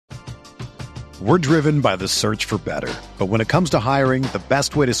We're driven by the search for better. But when it comes to hiring, the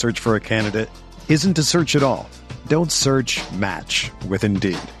best way to search for a candidate isn't to search at all. Don't search, match with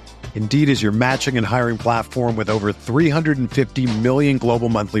Indeed. Indeed is your matching and hiring platform with over 350 million global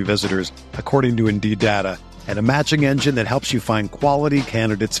monthly visitors, according to Indeed data, and a matching engine that helps you find quality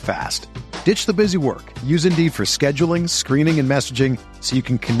candidates fast. Ditch the busy work. Use Indeed for scheduling, screening, and messaging so you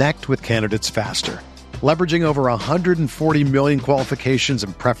can connect with candidates faster. Leveraging over 140 million qualifications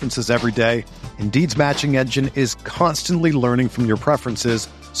and preferences every day, Indeed's matching engine is constantly learning from your preferences,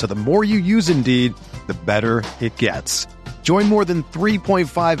 so the more you use Indeed, the better it gets. Join more than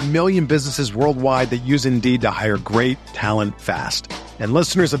 3.5 million businesses worldwide that use Indeed to hire great talent fast. And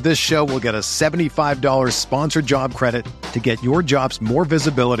listeners of this show will get a $75 sponsored job credit to get your jobs more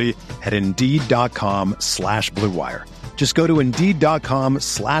visibility at Indeed.com/Blue Wire. Just go to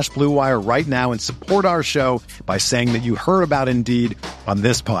Indeed.com/Blue Wire right now and support our show by saying that you heard about Indeed on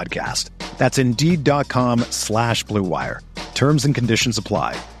this podcast. That's Indeed.com/Blue Wire. Terms and conditions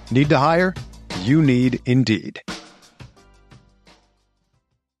apply. Need to hire? You need Indeed.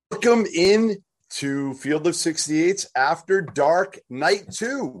 Welcome in to Field of 68's After Dark Night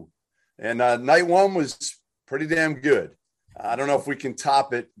 2. And Night 1 was pretty damn good. I don't know if we can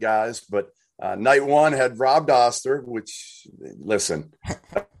top it, guys, but Night 1 had Rob Doster, which, listen,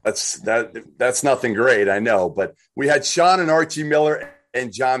 that's nothing great, I know. But we had Sean and Archie Miller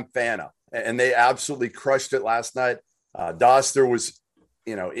and John Fana, and they absolutely crushed it last night. Doster was,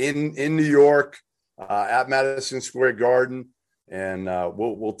 in New York at Madison Square Garden. And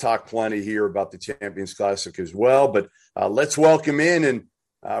we'll talk plenty here about the Champions Classic as well. But let's welcome in, and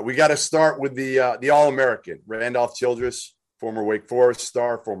we got to start with the All-American, Randolph Childress, former Wake Forest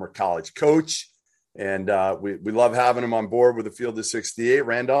star, former college coach. And we love having him on board with the Field of 68.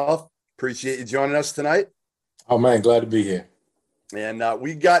 Randolph, appreciate you joining us tonight. Oh, man, glad to be here. And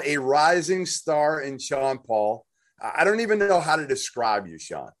we got a rising star in Sean Paul. I don't even know how to describe you,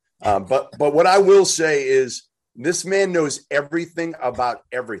 Sean. But what I will say is, this man knows everything about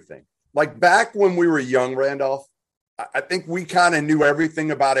everything. Like back when we were young, Randolph, I think we kind of knew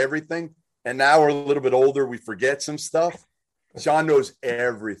everything about everything. And now we're a little bit older. We forget some stuff. Sean knows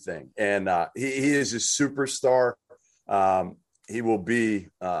everything. And he is a superstar. He will be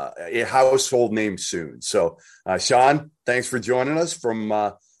a household name soon. So, Sean, thanks for joining us from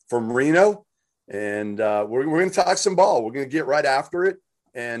Reno. And we're going to talk some ball. We're going to get right after it.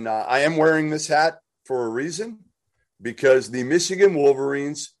 And I am wearing this hat for a reason, because the Michigan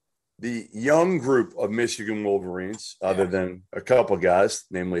Wolverines, the young group of Michigan Wolverines, other than a couple guys,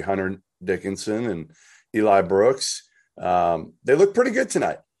 namely Hunter Dickinson and Eli Brooks, they look pretty good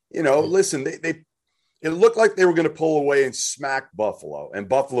tonight. Listen, it looked like they were going to pull away and smack Buffalo, and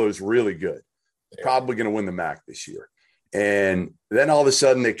Buffalo is really good, probably going to win the MAC this year. And then all of a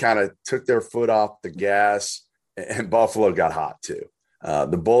sudden they kind of took their foot off the gas, and Buffalo got hot too.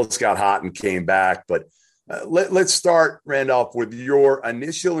 The Bulls got hot and came back. But let's start, Randolph, with your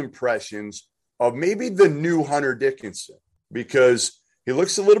initial impressions of maybe the new Hunter Dickinson, because he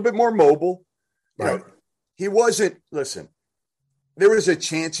looks a little bit more mobile. Right. He wasn't – listen, there was a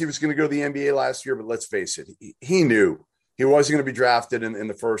chance he was going to go to the NBA last year, but let's face it, he knew he wasn't going to be drafted in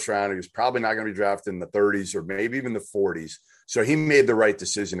the first round. He was probably not going to be drafted in the 30s or maybe even the 40s. So he made the right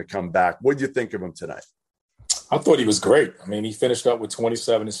decision to come back. What did you think of him tonight? I thought he was great. I mean, he finished up with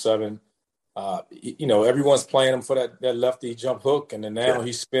 27 and 7. Everyone's playing him for that lefty jump hook, and then now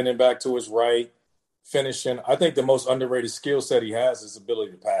he's spinning back to his right, finishing. I think the most underrated skill set he has is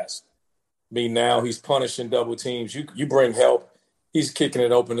ability to pass. I mean, now he's punishing double teams. You bring help. He's kicking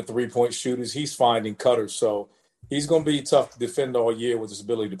it open to three-point shooters. He's finding cutters. So he's going to be tough to defend all year with his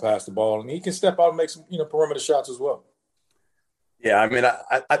ability to pass the ball. And he can step out and make some, perimeter shots as well. Yeah, I mean,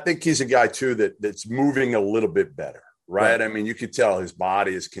 I think he's a guy, too, that's moving a little bit better, right? I mean, you could tell his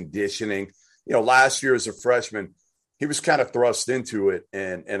body, his conditioning. Last year as a freshman, he was kind of thrust into it.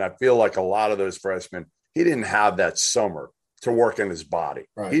 And I feel like a lot of those freshmen, he didn't have that summer to work on his body.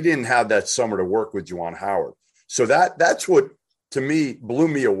 Right. He didn't have that summer to work with Juwan Howard. So that's what, to me, blew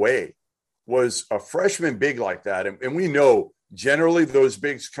me away, was a freshman big like that. And we know generally those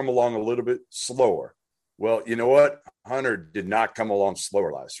bigs come along a little bit slower. Well, you know what? Hunter did not come along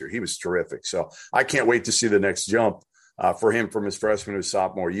slower last year. He was terrific. So I can't wait to see the next jump for him from his freshman to his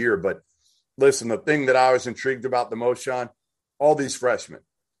sophomore year. But listen, the thing that I was intrigued about the most, Sean, all these freshmen,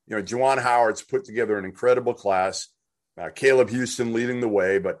 Juwan Howard's put together an incredible class. Caleb Houston leading the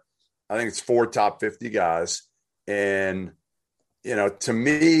way, but I think it's 4 top 50 guys. And, to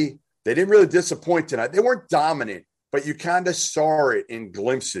me, they didn't really disappoint tonight. They weren't dominant, but you kind of saw it in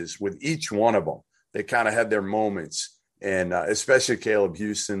glimpses with each one of them. They kind of had their moments, and especially Caleb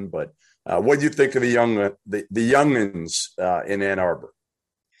Houston. But What do you think of the youngins in Ann Arbor?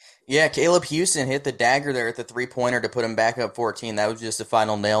 Yeah, Caleb Houston hit the dagger there at the three-pointer to put him back up 14. That was just the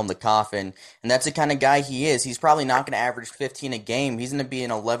final nail in the coffin. And that's the kind of guy he is. He's probably not going to average 15 a game. He's going to be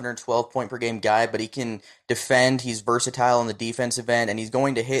an 11 or 12 point per game guy, but he can defend. He's versatile on the defensive end, and he's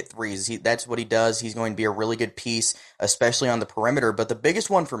going to hit threes. That's what he does. He's going to be a really good piece, especially on the perimeter. But the biggest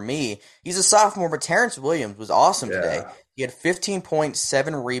one for me, he's a sophomore, but Terrence Williams was awesome today. He had 15 points,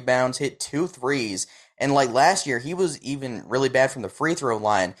 7 rebounds, hit 2 threes. And like last year, he was even really bad from the free throw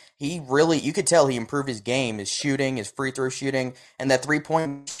line. You could tell he improved his game, his shooting, his free throw shooting, and that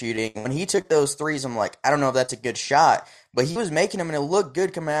 3-point shooting. When he took those threes, I'm like, I don't know if that's a good shot, but he was making them and it looked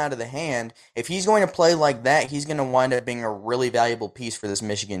good coming out of the hand. If he's going to play like that, he's going to wind up being a really valuable piece for this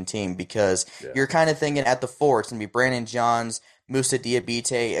Michigan team because you're kind of thinking at the 4, it's going to be Brandon Johns, Musa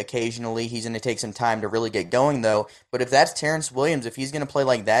Diabite occasionally. He's going to take some time to really get going, though. But if that's Terrence Williams, if he's going to play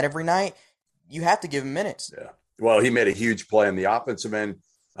like that every night, you have to give him minutes. Yeah. Well, he made a huge play on the offensive end,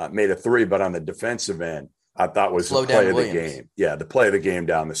 made a 3, but on the defensive end, I thought was the play of the game. Yeah, the play of the game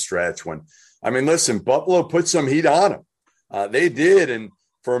down the stretch. Listen, Buffalo put some heat on him. They did. And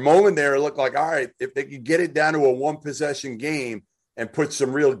for a moment there, it looked like, all right, if they could get it down to a 1-possession game and put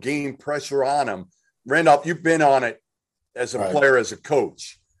some real game pressure on him. Randolph, you've been on it as a player, as a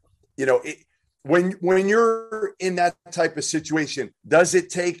coach. When you're in that type of situation, does it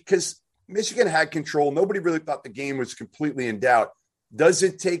take – because Michigan had control. Nobody really thought the game was completely in doubt. Does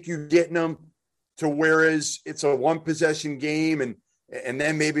it take you getting them to whereas it's a 1-possession game and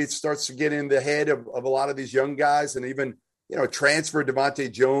then maybe it starts to get in the head of a lot of these young guys and even, transfer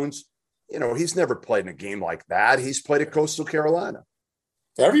Devontae Jones? He's never played in a game like that. He's played at Coastal Carolina.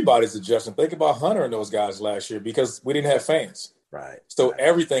 Everybody's adjusting. Think about Hunter and those guys last year because we didn't have fans. Right. So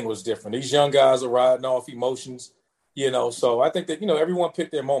everything was different. These young guys are riding off emotions. So I think that, everyone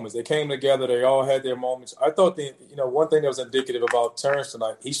picked their moments. They came together. They all had their moments. I thought one thing that was indicative about Terrence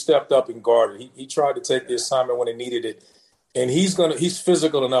tonight, he stepped up and guarded. He tried to take the assignment when he needed it. And he's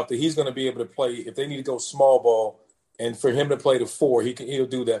physical enough that he's going to be able to play if they need to go small ball. And for him to play the 4, he'll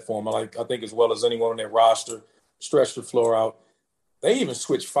do that for him. I think as well as anyone on their roster, stretch the floor out. They even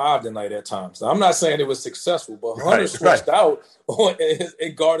switched 5 tonight at times. Now, I'm not saying it was successful, but Hunter switched out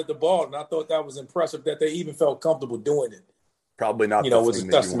and guarded the ball, and I thought that was impressive that they even felt comfortable doing it. Probably not. It was a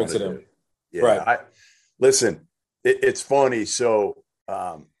testament to them. Yeah. Right. Listen, it's funny. So,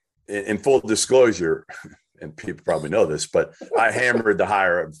 in full disclosure, and people probably know this, but I hammered the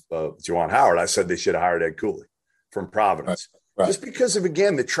hire of Juwan Howard. I said they should have hired Ed Cooley from Providence, just because of,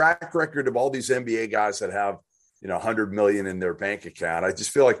 again, the track record of all these NBA guys that have, $100 million in their bank account. I just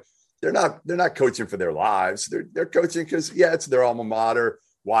feel like they're not coaching for their lives. They're coaching because, it's their alma mater.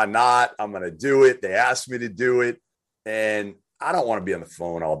 Why not? I'm going to do it. They asked me to do it. And I don't want to be on the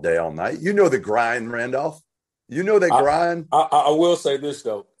phone all day, all night. You know the grind, Randolph. You know that grind. I will say this,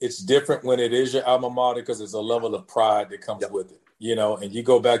 though. It's different when it is your alma mater because there's a level of pride that comes with it, and you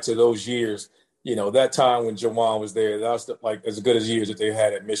go back to those years, that time when Juwan was there, that was as good as years that they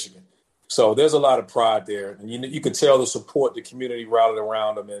had at Michigan. So there's a lot of pride there. And you can tell the support, the community rallied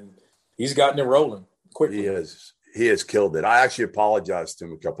around him, and he's gotten it rolling quickly. He has killed it. I actually apologized to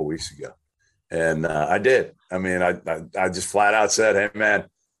him a couple of weeks ago. And I did. I just flat out said, hey, man,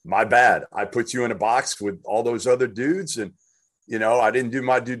 my bad. I put you in a box with all those other dudes. And, I didn't do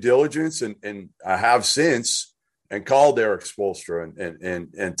my due diligence. And I have since and called Eric Spoelstra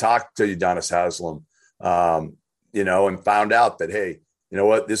and talked to Udonis Haslem, and found out that, hey, you know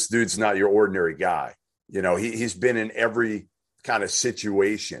what? This dude's not your ordinary guy. He's been in every kind of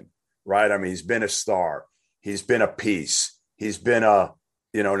situation, right? He's been a star. He's been a piece. He's been an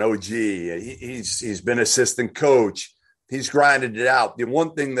OG. He's been assistant coach. He's grinded it out. The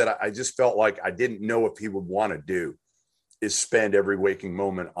one thing that I just felt like I didn't know if he would want to do is spend every waking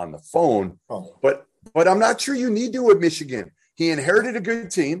moment on the phone. Oh. But I'm not sure you need to at Michigan. He inherited a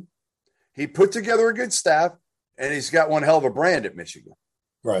good team. He put together a good staff, and he's got one hell of a brand at Michigan.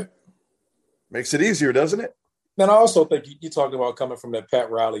 Right. Makes it easier, doesn't it? And I also think you talked about coming from that Pat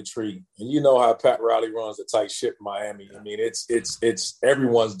Riley tree, and you know how Pat Riley runs a tight ship in Miami. It's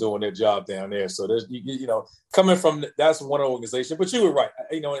everyone's doing their job down there. So there's coming from that's one organization. But you were right.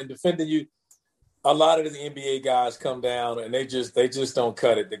 In defending you, a lot of the NBA guys come down and they just don't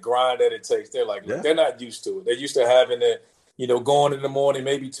cut it. The grind that it takes, they're they're not used to it. They're used to having to going in the morning,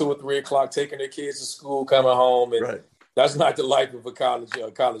 maybe 2 or 3 o'clock, taking their kids to school, coming home, and that's not the life of a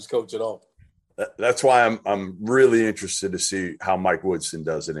college coach at all. That's why I'm really interested to see how Mike Woodson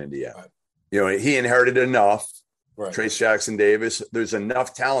does in Indiana. Right. He inherited enough. Right. Trace Jackson Davis. There's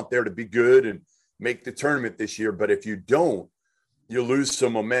enough talent there to be good and make the tournament this year. But if you don't, you lose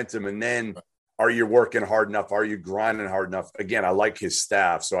some momentum. And then are you working hard enough? Are you grinding hard enough? Again, I like his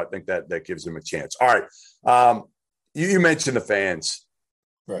staff, so I think that gives him a chance. All right. You mentioned the fans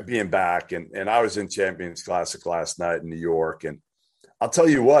being back, and I was in Champions Classic last night in New York, and I'll tell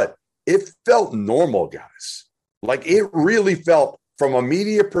you what, it felt normal, guys. Like, it really felt, from a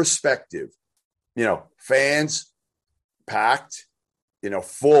media perspective, fans packed,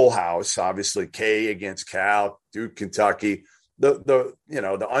 full house, obviously K against Cal, Duke, Kentucky. The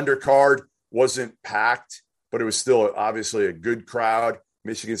undercard wasn't packed, but it was still obviously a good crowd,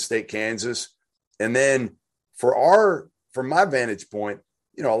 Michigan State, Kansas. And then from my vantage point,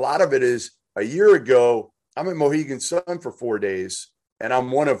 a lot of it is a year ago, I'm at Mohegan Sun for 4 days, and I'm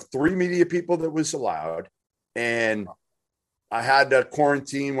one of 3 media people that was allowed. And I had to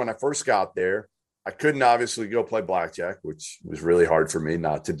quarantine when I first got there. I couldn't obviously go play blackjack, which was really hard for me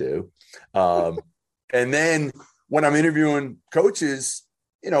not to do. And then when I'm interviewing coaches,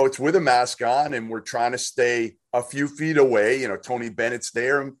 it's with a mask on, and we're trying to stay a few feet away. Tony Bennett's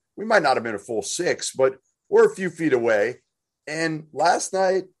there, and we might not have been a full 6, but we're a few feet away. And last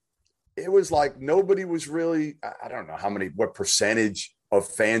night, it was like nobody was really, I don't know what percentage of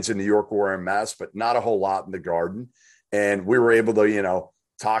fans in New York were wearing masks, but not a whole lot in the Garden. And we were able to,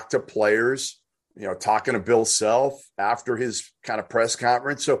 talk to players, talking to Bill Self after his kind of press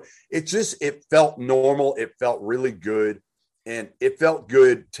conference. So it felt normal. It felt really good. And it felt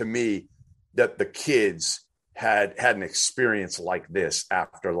good to me that the kids had an experience like this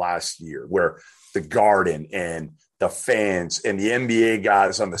after last year, where the Garden and the fans and the NBA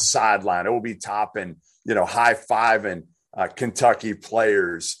guys on the sideline, Obi Toppin, high-fiving Kentucky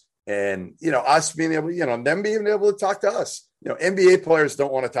players, and, us being able, them being able to talk to us. NBA players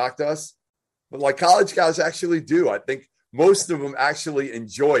don't want to talk to us, but like college guys actually do. I think most of them actually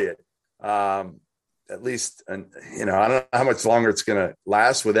enjoy it. At least, and I don't know how much longer it's going to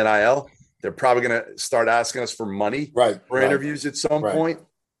last with NIL. They're probably going to start asking us for money for interviews at some point.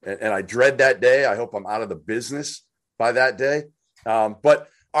 And I dread that day. I hope I'm out of the business by that day. But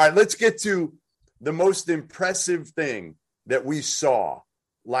all right, let's get to the most impressive thing that we saw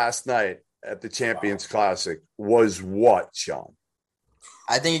last night at the Champions Classic was what, Sean?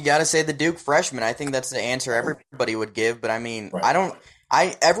 I think you got to say the Duke freshman. I think that's the answer everybody would give. But I mean,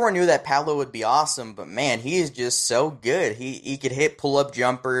 everyone knew that Paolo would be awesome, but man, he is just so good. He could hit pull-up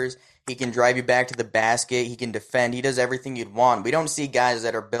jumpers. He can drive you back to the basket. He can defend. He does everything you'd want. We don't see guys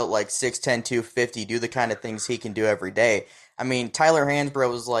that are built like 6'10", 250 do the kind of things he can do every day. I mean, Tyler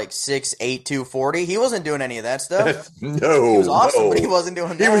Hansbrough was like 6'8", 240. He wasn't doing any of that stuff. No. He was awesome, but he wasn't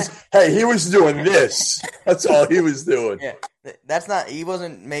doing that. He was doing this. That's all he was doing. Yeah. He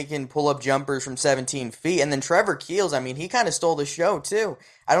wasn't making pull-up jumpers from 17 feet. And then Trevor Keels, I mean, he kind of stole the show too.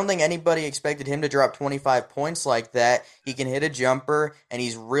 I don't think anybody expected him to drop 25 points like that. He can hit a jumper, and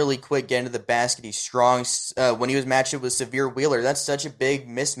he's really quick getting to the basket. He's strong. When he was matched up with Severe Wheeler, that's such a big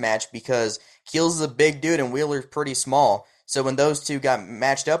mismatch because Keels is a big dude and Wheeler's pretty small. So when those two got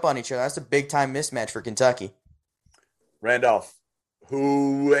matched up on each other, that's a big-time mismatch for Kentucky. Randolph,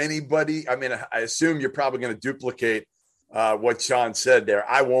 I assume you're probably going to duplicate what Sean said there.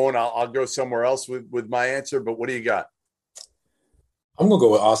 I won't. I'll go somewhere else with my answer, but what do you got? I'm going to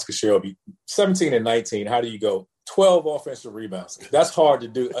go with Oscar Shelby. 17 and 19, how do you go? 12 offensive rebounds. That's hard to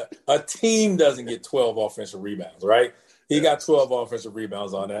do. A team doesn't get 12 offensive rebounds, right? He got 12 offensive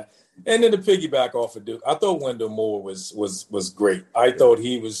rebounds on that. And then to piggyback off of Duke, I thought Wendell Moore was great. I thought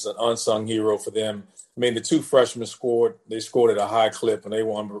he was an unsung hero for them. I mean, the 2 freshmen scored. They scored at a high clip, and they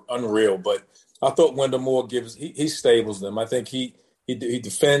were unreal. But I thought Wendell Moore he stables them. I think he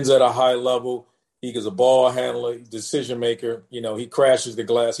defends at a high level. He is a ball handler, decision maker. He crashes the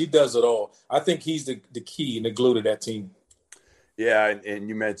glass. He does it all. I think he's the key and the glue to that team. Yeah, and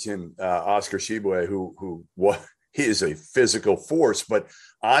you mentioned Oscar Tshiebwe, who he is a physical force, but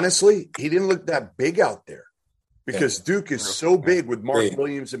honestly, he didn't look that big out there because Duke is so big with Mark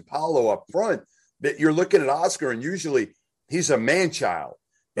Williams and Paolo up front that you're looking at Oscar, and usually he's a man-child,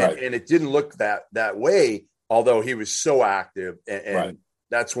 and it didn't look that way, although he was so active, and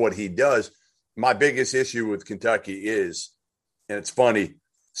that's what he does. My biggest issue with Kentucky is, and it's funny,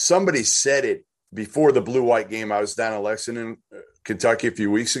 somebody said it before the blue-white game. I was down in Lexington, Kentucky a few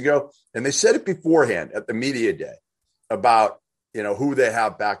weeks ago, and they said it beforehand at the media day about, who they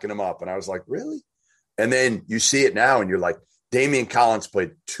have backing them up. And I was like, really? And then you see it now, and you're like, Damian Collins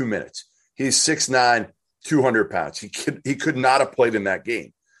played 2 minutes. He's 6'9", 200 pounds. He could not have played in that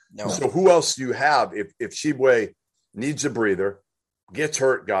game. No. So who else do you have if Tshiebwe needs a breather, gets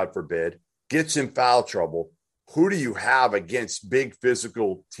hurt, God forbid, gets in foul trouble? Who do you have against big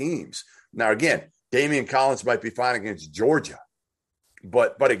physical teams? Now, again, Damian Collins might be fine against Georgia,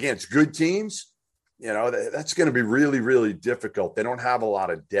 But against good teams, that's going to be really, really difficult. They don't have a lot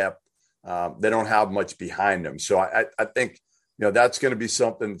of depth. They don't have much behind them. So I think, that's going to be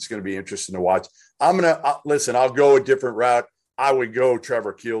something that's going to be interesting to watch. Listen, I'll go a different route. I would go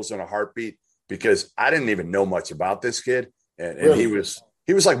Trevor Keels in a heartbeat because I didn't even know much about this kid. And Really?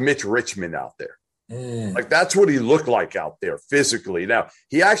 he was like Mitch Richmond out there. Like that's what he looked like out there physically. Now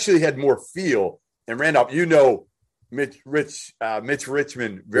he actually had more feel. And Randolph, Mitch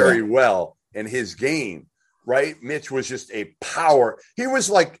Richmond very well in his game, right? Mitch was just a power. He was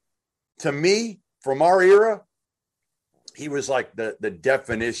like, to me, from our era, he was like the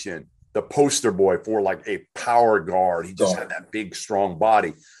definition, the poster boy for like a power guard. He just had that big, strong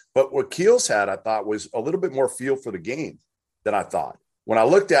body. But what Keels had, I thought, was a little bit more feel for the game than I thought. When I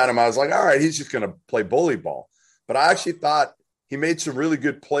looked at him, I was like, all right, he's just going to play bully ball. But I actually thought he made some really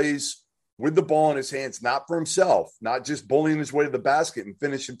good plays with the ball in his hands, not for himself, not just bullying his way to the basket and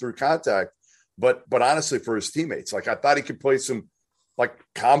finishing through contact, but honestly for his teammates. Like I thought he could play some like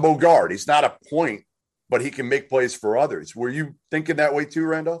combo guard. He's not a point, but he can make plays for others. Were you thinking that way too,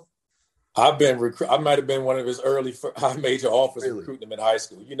 Randolph? I might have been one of his early major offers recruiting him in high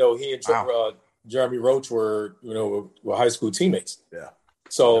school. He and Jeremy Roach were high school teammates. Yeah.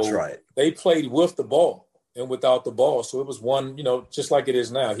 So that's right. They played with the ball and without the ball. So it was one, just like it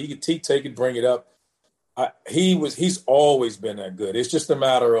is now. He could take it, bring it up. He's always been that good. It's just a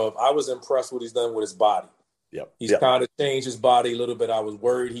matter of, I was impressed what he's done with his body. Yep. He's kind of changed his body a little bit. I was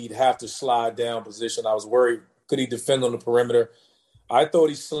worried he'd have to slide down position. I was worried, could he defend on the perimeter? I thought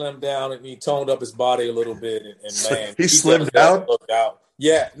he slimmed down and he toned up his body a little bit. And man, he slimmed down?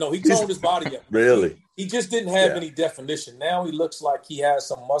 Yeah, no, he toned his body up. Really? He just didn't have any definition. Now he looks like he has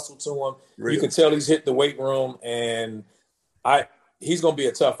some muscle to him. Really? You can tell he's hit the weight room, and he's going to be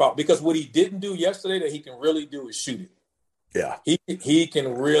a tough out because what he didn't do yesterday that he can really do is shoot it. Yeah. He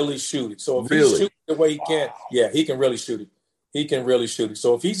can really shoot it. So if really? he's shooting the way he can, he can really shoot it. He can really shoot it.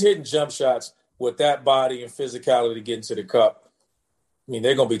 So if he's hitting jump shots with that body and physicality getting to the cup, I mean,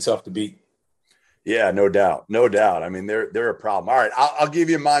 they're going to be tough to beat. Yeah, no doubt. No doubt. I mean, they're a problem. All right, I'll give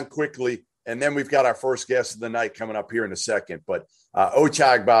you mine quickly, and then we've got our first guest of the night coming up here in a second. But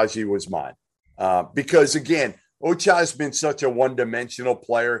Ochai Agbaji was mine because, again, Ochai's been such a one-dimensional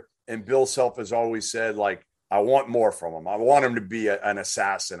player, and Bill Self has always said, like, I want more from him. I want him to be an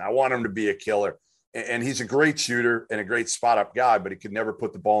assassin. I want him to be a killer. And he's a great shooter and a great spot-up guy, but he could never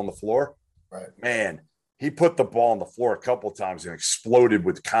put the ball on the floor. Right. Man, he put the ball on the floor a couple of times and exploded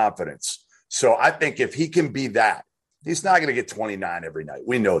with confidence. So I think if he can be that, he's not going to get 29 every night.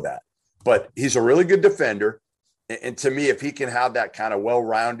 We know that. But he's a really good defender. And to me, if he can have that kind of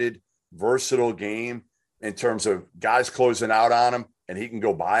well-rounded, versatile game in terms of guys closing out on him and he can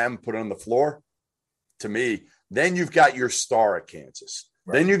go by him, put it on the floor, to me, then you've got your star at Kansas.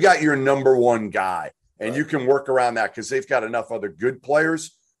 Right. Then you got your number one guy. And you can work around that because they've got enough other good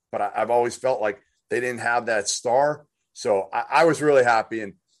players. But I've always felt like they didn't have that star. So I was really happy.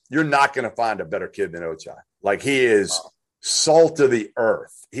 And you're not going to find a better kid than Ochai. Like he is salt of the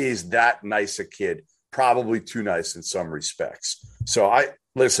earth. He's that nice a kid, probably too nice in some respects. So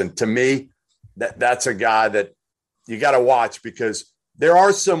to me, that's a guy that you got to watch because there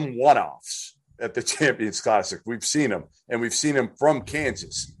are some one-offs at the Champions Classic. We've seen them, and we've seen him from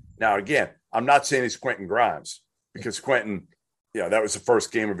Kansas. Now, again, I'm not saying he's Quentin Grimes because Quentin, that was the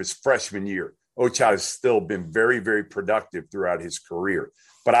first game of his freshman year. Ochai has still been very, very productive throughout his career.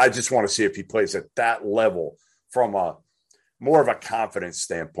 But I just want to see if he plays at that level from a more of a confidence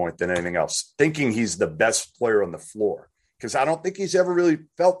standpoint than anything else, thinking he's the best player on the floor. Because I don't think he's ever really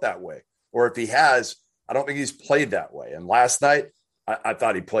felt that way. Or if he has, I don't think he's played that way. And last night, I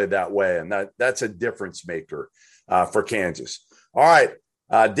thought he played that way. And that's a difference maker for Kansas. All right,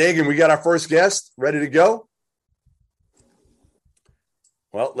 Dagan, we got our first guest ready to go.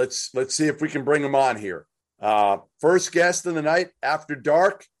 Well, let's see if we can bring him on here. First guest of the night after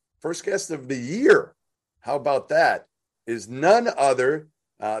dark, first guest of the year. How about that? Is none other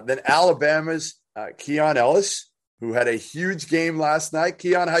than Alabama's Keon Ellis, who had a huge game last night.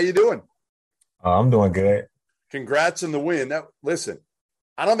 Keon, how you doing? I'm doing good. Congrats on the win. Listen,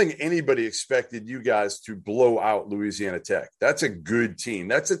 I don't think anybody expected you guys to blow out Louisiana Tech. That's a good team.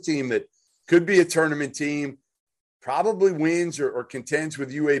 That's a team that could be a tournament team. Probably wins or contends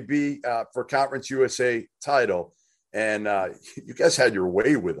with UAB for Conference USA title. And you guys had your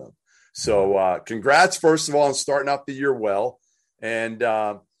way with them. So congrats, first of all, on starting off the year well. And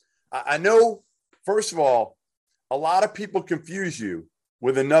I know, first of all, a lot of people confuse you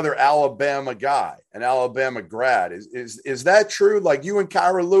with another Alabama guy, an Alabama grad. Is that true? Like you and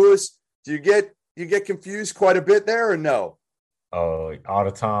Kyra Lewis, do you get confused quite a bit there or no? All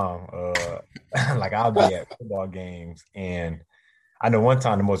the time. Like I'll be at football games, and I know one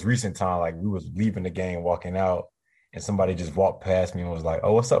time, the most recent time, like we was leaving the game, walking out, and somebody just walked past me and was like,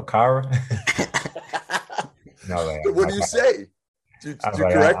 "Oh, what's up, Kyra?" And I was What do you say? Did I was you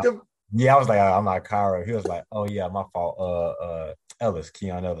like, correct him? yeah, I was like, I'm not Kyra. He was like, "Oh yeah, my fault." Ellis,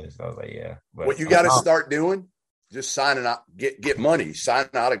 Keon Ellis. I was like, yeah, but What you got to start doing? Just signing out, get money, sign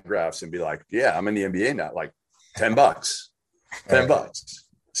autographs, and be like, "Yeah, I'm in the NBA now." Like $10, $10.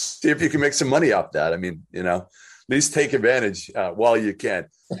 See if you can make some money off that. I mean, at least take advantage while you can.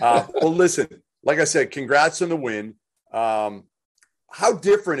 Well, listen, like I said, congrats on the win. How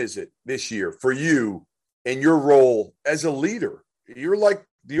different is it this year for you and your role as a leader? You're like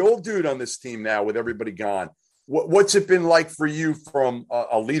the old dude on this team now with everybody gone. What's it been like for you from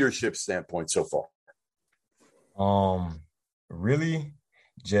a leadership standpoint so far? Really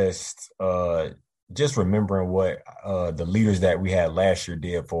just remembering what the leaders that we had last year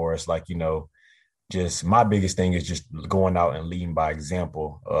did for us. Like, just my biggest thing is just going out and leading by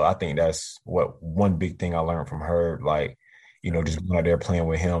example. I think that's one big thing I learned from her. Like, just going out there playing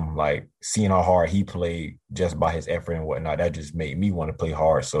with him, like seeing how hard he played just by his effort and whatnot, that just made me want to play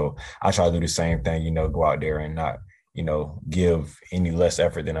hard. So I try to do the same thing, go out there and not, give any less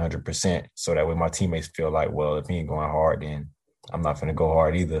effort than 100%. So that way my teammates feel like, well, if he ain't going hard, then I'm not going to go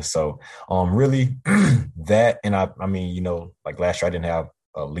hard either. So really that, and I mean, like last year I didn't have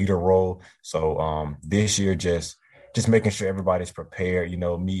a leader role. So this year, just making sure everybody's prepared,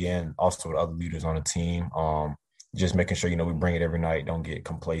 me and also the other leaders on the team. Just making sure, we bring it every night, don't get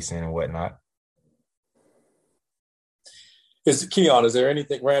complacent and whatnot. Keon, is there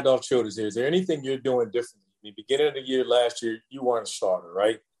anything, Randolph Childers here, is there anything you're doing differently? In the beginning of the year last year, you weren't a starter,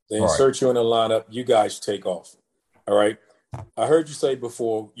 right? They insert you in the lineup, you guys take off, all right? I heard you say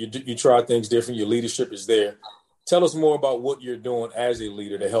before, you try things different, your leadership is there. Tell us more about what you're doing as a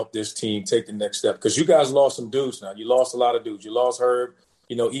leader to help this team take the next step, because you guys lost some dudes now. You lost a lot of dudes. You lost Herb.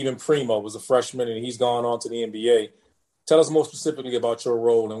 Even Primo was a freshman, and he's gone on to the NBA. Tell us more specifically about your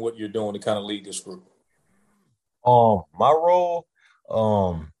role and what you're doing to kind of lead this group. My role,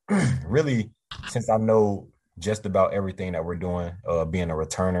 really, since I know just about everything that we're doing, being a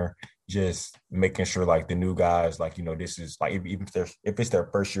returner, just making sure like the new guys, like, this is like, even if it's their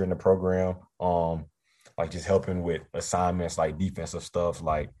first year in the program, like just helping with assignments, like defensive stuff,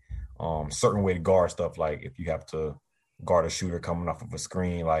 like certain way to guard stuff. Like if you have to guard a shooter coming off of a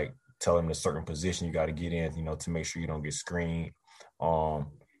screen, like tell them the certain position you got to get in, to make sure you don't get screened.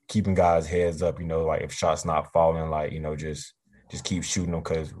 Keeping guys' heads up, like if shots not falling, like, just keep shooting them,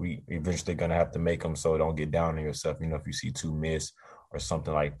 because we eventually going to have to make them, so don't get down on yourself, if you see two miss or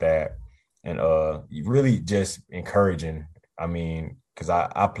something like that. And really just encouraging. I mean, because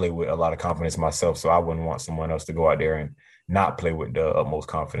I play with a lot of confidence myself, so I wouldn't want someone else to go out there and not play with the utmost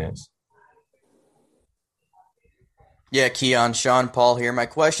confidence. Yeah, Keon, Sean Paul here. My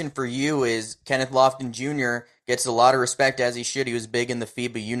question for you is, Kenneth Lofton Jr. gets a lot of respect, as he should. He was big in the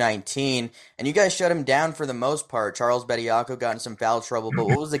FIBA U19, and you guys shut him down for the most part. Charles Bediako got in some foul trouble, but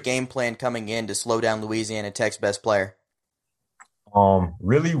what was the game plan coming in to slow down Louisiana Tech's best player?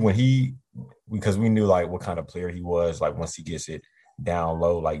 Really, because we knew like what kind of player he was, like once he gets it down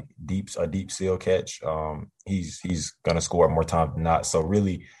low, like a deep seal catch, he's gonna score more time than not. So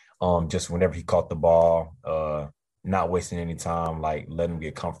really, just whenever he caught the ball, not wasting any time, like let him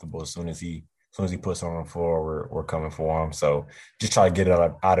get comfortable. As soon as he puts on the floor, we're coming for him. So just try to get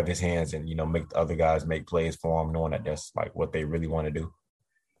it out of his hands and, make the other guys make plays for him, knowing that that's like what they really want to do.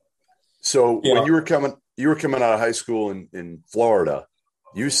 So when you were coming out of high school in Florida,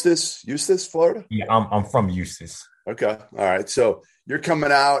 Eustis, Florida? Yeah, I'm from Eustis. Okay. All right. So you're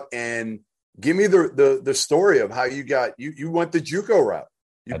coming out, and give me the story of how you went the JUCO route.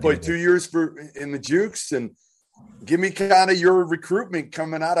 You played 2 years in the Jukes, and give me kind of your recruitment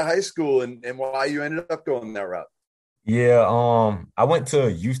coming out of high school and why you ended up going that route. Yeah, I went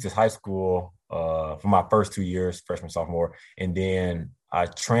to Eustis High School for my first 2 years, freshman, sophomore, and then I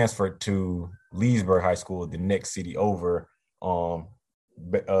transferred to Leesburg High School, the next city over.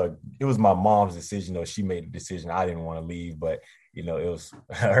 But it was my mom's decision, though. She made the decision. I didn't want to leave, but it was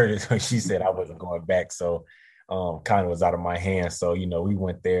her. She said I wasn't going back, so kind of was out of my hands. So we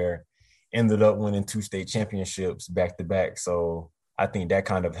went there. Ended up winning 2 state championships back to back. So I think that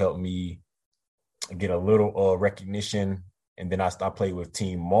kind of helped me get a little recognition. And then I played with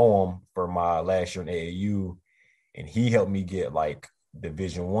Team Moam for my last year in AAU, and he helped me get like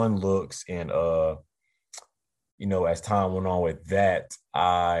Division I looks. And as time went on with that,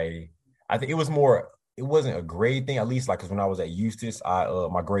 I think it wasn't a grade thing, at least, like, because when I was at Eustis,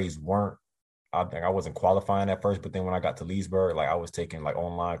 my grades weren't I think I wasn't qualifying at first, but then when I got to Leesburg, like I was taking like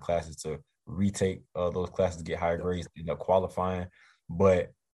online classes to retake those classes to get higher grades, end up qualifying.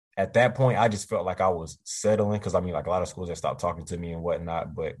 But at that point, I just felt like I was settling because I mean, like a lot of schools had stopped talking to me and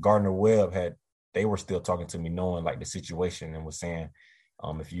whatnot. But Gardner Webb they were still talking to me, knowing like the situation, and was saying,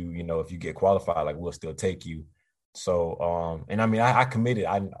 if you get qualified, like we'll still take you. So, and I mean, I committed.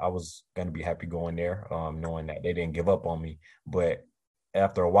 I was gonna be happy going there, knowing that they didn't give up on me. But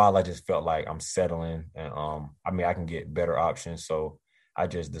after a while, I just felt like I'm settling, and I mean, I can get better options. So I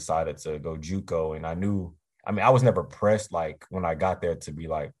just decided to go JUCO, and I was never pressed like when I got there to be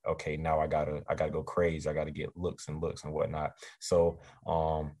like, okay, now I gotta go crazy. I gotta get looks and whatnot. So,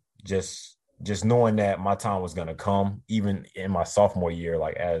 just knowing that my time was gonna come, even in my sophomore year,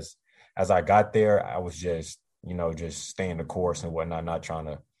 like as I got there, I was just staying the course and whatnot, not trying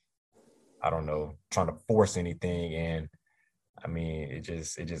to, trying to force anything. And I mean, it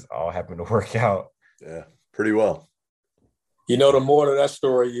just all happened to work out. Yeah, pretty well. The moral of that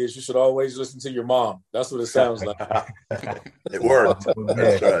story is you should always listen to your mom. That's what it sounds like. It worked.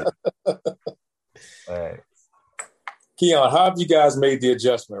 That's right. All right. Keon, how have you guys made the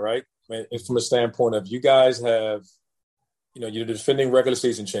adjustment, right? From a standpoint of you guys have, you're the defending regular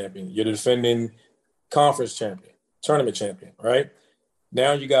season champion. You're the defending conference champion, tournament champion, right?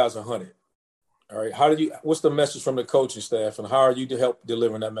 Now you guys are 100. All right. What's the message from the coaching staff, and how are you to help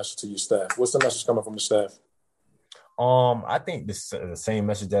delivering that message to your staff? What's the message coming from the staff? I think this the same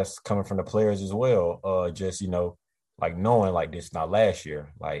message that's coming from the players as well. Just, like knowing like this not last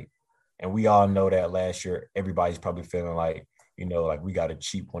year, like, and we all know that last year, everybody's probably feeling like, like we got a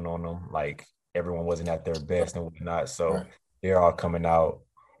cheap one on them. Like everyone wasn't at their best and whatnot. So right. They're all coming out,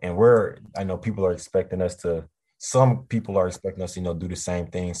 and I know people are expecting us to, some people are expecting us to, do the same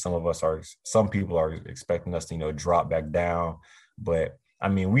thing. Some people are expecting us to, drop back down. But I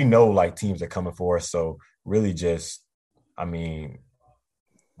mean, we know like teams are coming for us. So really just, I mean,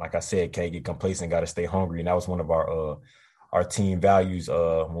 like I said, can't get complacent, got to stay hungry. And that was one of our team values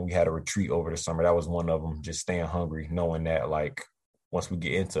when we had a retreat over the summer. That was one of them, just staying hungry, knowing that like once we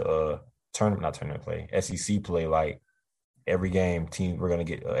get into SEC play, like every game we're going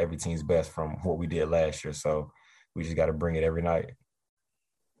to get every team's best from what we did last year. So we just got to bring it every night.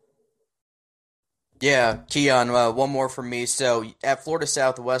 Yeah, Keon, one more from me. So at Florida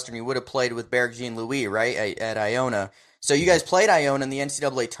Southwestern, you would have played with Berg Jean Louis, right, at Iona. So you guys played Iona in the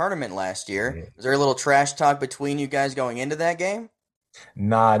NCAA tournament last year. Yeah. Was there a little trash talk between you guys going into that game?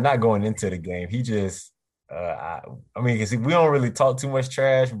 Nah, not going into the game. He just, because we don't really talk too much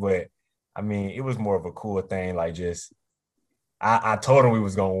trash, but I mean, it was more of a cool thing. Like just, I told him we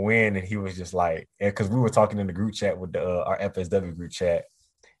was gonna win, and he was just like, because we were talking in the group chat with our FSW group chat,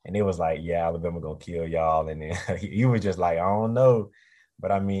 and it was like, yeah, Alabama gonna kill y'all, and then he was just like, I don't know,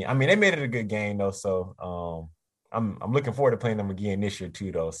 but I mean, they made it a good game though, so I'm looking forward to playing them again this year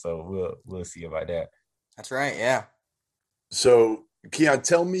too, though. So we'll see about that. That's right, yeah. So Keon,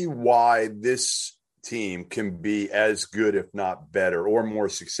 tell me why this team can be as good, if not better, or more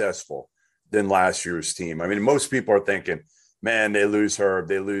successful than last year's team. I mean, most people are thinking, man, they lose Herb,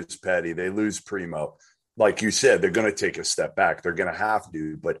 they lose Petty, they lose Primo. Like you said, they're going to take a step back. They're going to have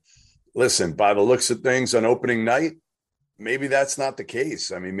to. But listen, by the looks of things on opening night, maybe that's not the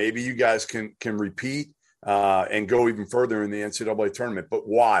case. I mean, maybe you guys can repeat and go even further in the NCAA tournament. But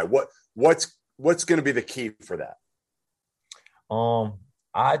why? What's going to be the key for that?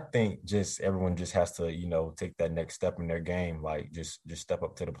 I think just everyone just has to, take that next step in their game. Like just step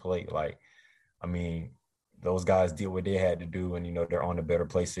up to the plate. Like, I mean, those guys did what they had to do, and they're on the better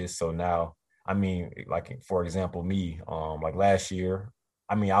places. So now, I mean, like for example, me, like last year,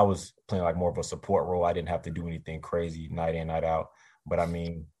 I mean, I was playing like more of a support role. I didn't have to do anything crazy night in, night out. But I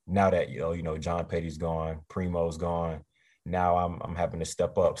mean, now that John Petty's gone, Primo's gone, now I'm having to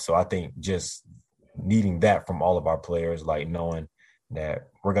step up. So I think just needing that from all of our players, like knowing that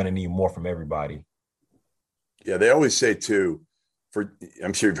we're going to need more from everybody. Yeah, they always say too,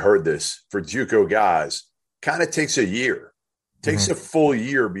 I'm sure you've heard this, for JUCO guys, kind of takes a year, takes a full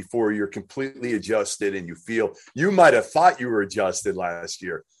year before you're completely adjusted and you might have thought you were adjusted last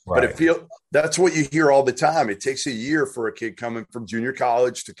year, right. But that's what you hear all the time. It takes a year for a kid coming from junior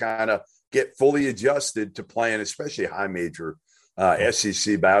college to kind of get fully adjusted to playing, especially high major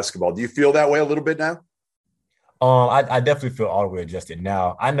SEC basketball. Do you feel that way a little bit now? I definitely feel all the way adjusted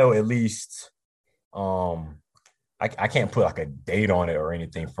now. I know at least I can't put like a date on it or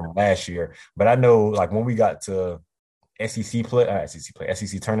anything from last year, but I know like when we got to SEC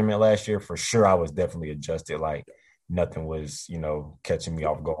tournament last year, for sure I was definitely adjusted. Like nothing was, catching me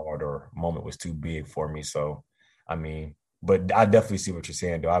off guard or moment was too big for me. So, I mean, but I definitely see what you're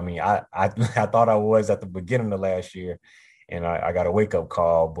saying, though. I mean, I thought I was at the beginning of last year, and I got a wake up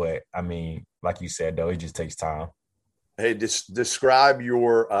call. But I mean, like you said, though, it just takes time. Hey, describe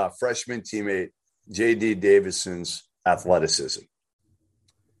your freshman teammate J.D. Davison's athleticism.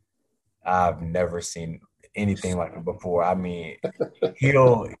 I've never seen anything like it before. I mean,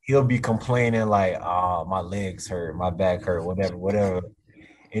 he'll be complaining like, "Oh, my legs hurt, my back hurt, whatever,"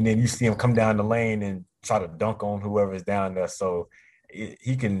 and then you see him come down the lane and try to dunk on whoever's down there. So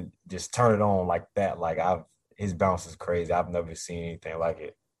he can just turn it on like that. Like his bounce is crazy. I've never seen anything like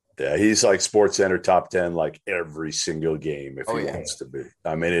it. Yeah, he's like Sports Center top 10 like every single game if he wants to be.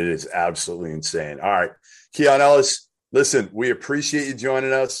 I mean, it is absolutely insane. All right, Keon, Ellis, listen, we appreciate you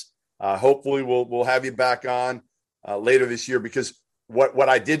joining us. Hopefully we'll have you back on later this year, because what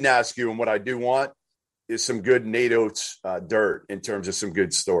I didn't ask you and what I do want is some good Nate Oates dirt in terms of some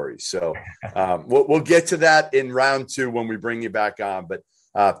good stories. So we'll get to that in round 2 when we bring you back on.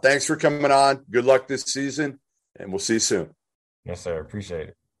 But thanks for coming on. Good luck this season, and we'll see you soon. Yes, sir. Appreciate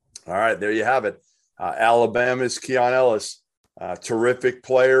it. All right, there you have it. Alabama's Keon Ellis, terrific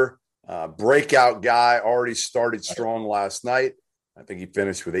player, breakout guy, already started strong last night. I think he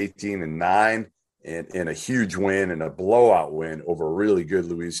finished with 18-9 in a huge win and a blowout win over a really good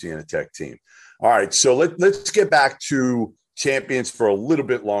Louisiana Tech team. All right, so let's get back to champions for a little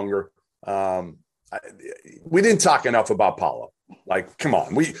bit longer. We didn't talk enough about Paulo. Like, come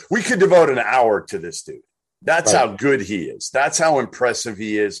on, we could devote an hour to this dude. That's how good he is. That's how impressive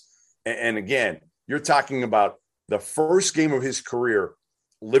he is. And again, you're talking about the first game of his career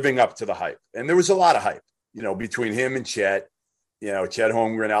living up to the hype. And there was a lot of hype, between him and Chet. Chet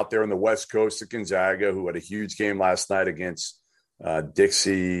Holmgren out there on the West Coast of Gonzaga, who had a huge game last night against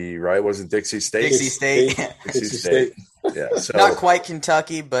Dixie, right? Wasn't Dixie State? Dixie State. Dixie State. Yeah. So, not quite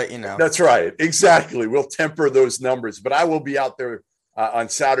Kentucky, but That's right. Exactly. We'll temper those numbers. But I will be out there on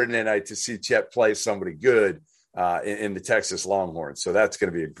Saturday night to see Chet play somebody good in the Texas Longhorns. So that's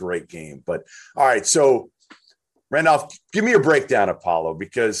going to be a great game. But all right. So Randolph, give me a breakdown of Paulo,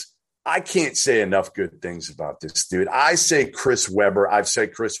 because I can't say enough good things about this dude. I say Chris Webber. I've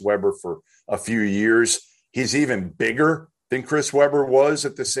said Chris Webber for a few years. He's even bigger than Chris Webber was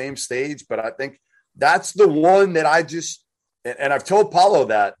at the same stage. But I think that's the one that and I've told Paulo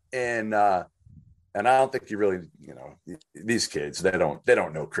that, and I don't think he really, these kids, they don't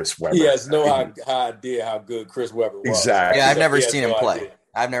know Chris Webber. He has no idea how good Chris Webber was. Exactly. Yeah, I've never seen him play.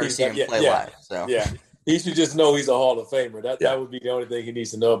 I've never seen him play live. So yeah, he should just know he's a Hall of Famer. That would be the only thing he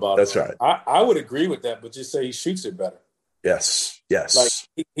needs to know about him. That's right. I would agree with that, but just say he shoots it better. Yes. Like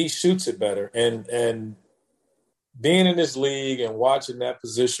he shoots it better, and being in this league and watching that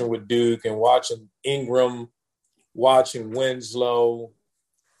position with Duke and watching Ingram, watching Winslow,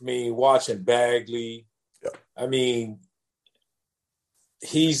 watching Bagley. Yeah. I mean,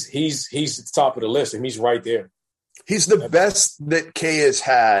 he's at the top of the list, and he's right there. He's the best that K has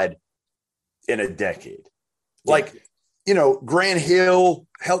had in a decade. Like, Grant Hill,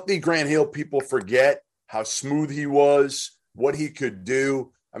 healthy Grant Hill, people forget how smooth he was, what he could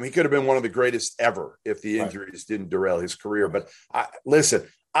do. I mean, he could have been one of the greatest ever if the injuries didn't derail his career. But listen,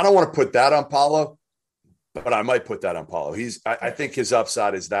 I don't want to put that on Paulo, but I might put that on Paulo. I think his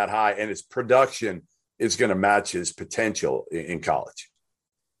upside is that high, and his production is going to match his potential in college.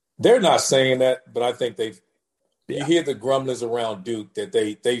 They're not saying that, but I think you hear the grumblings around Duke that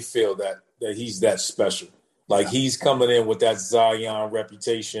they feel that he's that special. Like he's coming in with that Zion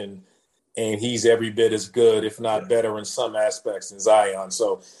reputation, and he's every bit as good, if not better in some aspects than Zion.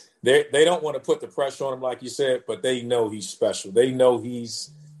 So they don't want to put the pressure on him, like you said, but they know he's special. They know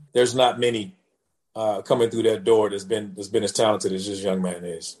there's not many coming through that door that's been as talented as this young man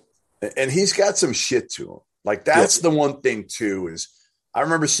is. And he's got some shit to him. Like that's the one thing too, is I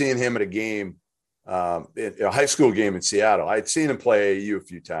remember seeing him at a game, a high school game in Seattle. I'd seen him play AAU a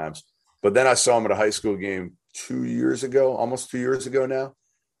few times, but then I saw him at a high school game almost 2 years ago now.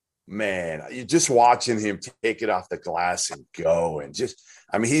 Man, you're just watching him take it off the glass and go, and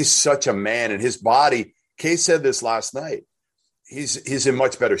he's such a man, and his body, Kay said this last night, he's in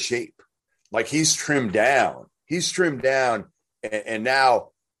much better shape. Like he's trimmed down, and now,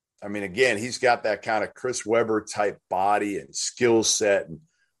 again, he's got that kind of Chris Webber type body and skill set. And,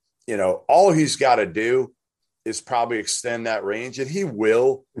 all he's got to do is probably extend that range, and he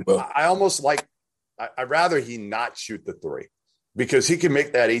will. I'd rather he not shoot the three, because he can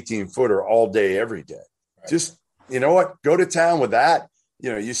make that 18-footer all day, every day. Right. Just, go to town with that.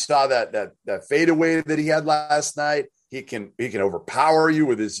 You saw that fadeaway that he had last night. He can overpower you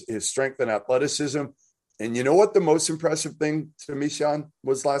with his strength and athleticism. And you know what the most impressive thing to me, Sean,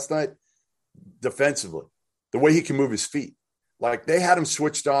 was last night? Defensively. the way he can move his feet. Like they had him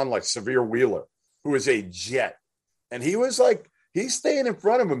switched on like Severe Wheeler, who is a jet. And he was like, he's staying in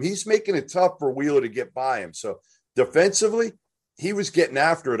front of him. He's making it tough for Wheeler to get by him. So defensively, he was getting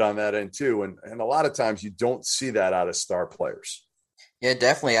after it on that end too. And a lot of times you don't see that out of star players. Yeah,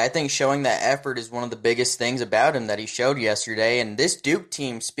 definitely. I think showing that effort is one of the biggest things about him that he showed yesterday. And this Duke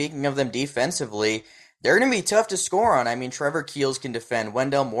team, speaking of them defensively, they're going to be tough to score on. I mean, Trevor Keels can defend,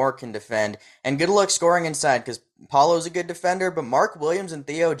 Wendell Moore can defend, and good luck scoring inside because Paulo's a good defender, but Mark Williams and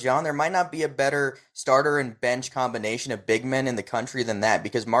Theo John, there might not be a better starter and bench combination of big men in the country than that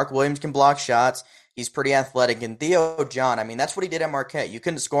because Mark Williams can block shots. He's pretty athletic. And Theo John, I mean, that's what he did at Marquette. You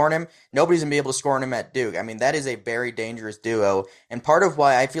couldn't score on him. Nobody's going to be able to score on him at Duke. I mean, that is a very dangerous duo. And part of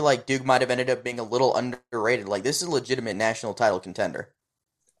why I feel like Duke might have ended up being a little underrated. Like, this is a legitimate national title contender.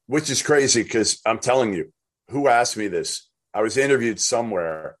 Which is crazy because I'm telling you, who asked me this? I was interviewed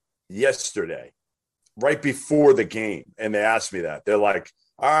somewhere yesterday, right before the game, and they asked me that. They're like,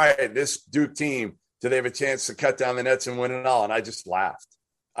 all right, this Duke team, do they have a chance to cut down the nets and win it all? And I just laughed.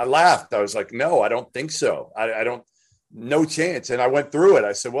 I was like, no, I don't think so. I don't, no chance. And I went through it.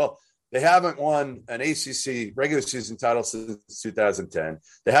 I said, well, they haven't won an ACC regular season title since 2010.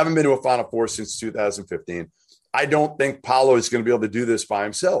 They haven't been to a Final Four since 2015. I don't think Paolo is going to be able to do this by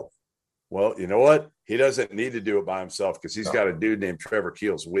himself. Well, you know what? He doesn't need to do it by himself because he's got a dude named Trevor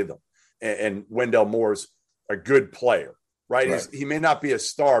Keels with him. And Wendell Moore's a good player, right? He may not be a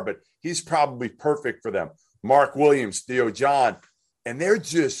star, but he's probably perfect for them. Mark Williams, Theo John, and they're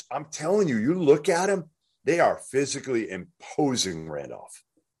just, I'm telling you, you look at them, they are physically imposing, Randolph.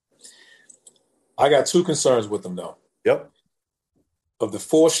 I got two concerns with them, though. Yep. Of the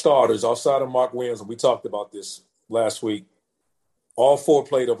four starters outside of Mark Williams, and we talked about this last week, all four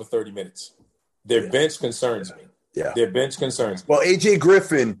played over 30 minutes. Their bench concerns me. Yeah. Their bench concerns me. Well, AJ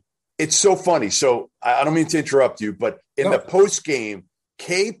Griffin, it's so funny. So I don't mean to interrupt you, but in the post game,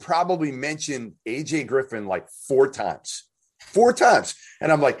 Kay probably mentioned AJ Griffin like four times.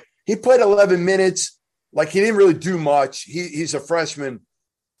 And I'm like, he played 11 minutes. Like he didn't really do much. He's a freshman,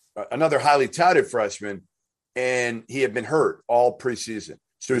 another highly touted freshman, and he had been hurt all preseason.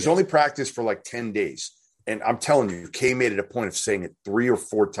 So he's only practiced for like 10 days. And I'm telling you, Kay made it a point of saying it 3 or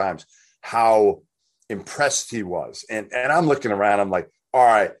 4 times how impressed he was. And I'm looking around. I'm like, all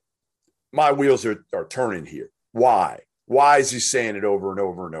right, my wheels are turning here. Why? Why is he saying it over and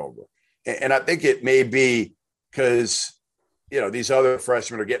over and over? And I think it may be because, you know, these other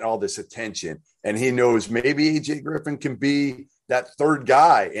freshmen are getting all this attention, and he knows maybe AJ Griffin can be that third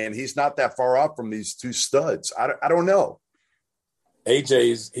guy, and he's not that far off from these two studs. I don't know.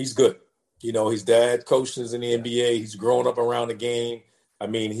 He's good. You know, his dad coaches in the NBA. He's grown up around the game. I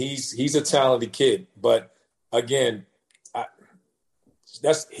mean, he's a talented kid. But again,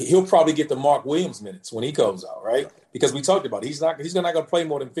 he'll probably get the Mark Williams minutes when he comes out, right? Because we talked about it. He's not going to play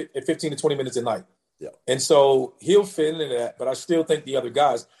more than 15 to 20 minutes a night. Yeah. And so he'll fit into that. But I still think the other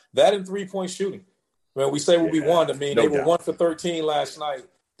guys, that and 3-point shooting. When we say what we want, I mean, they were 1 for 13 last night.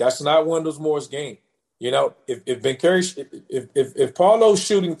 That's not Wendell Moore's game. You know, if Paulo's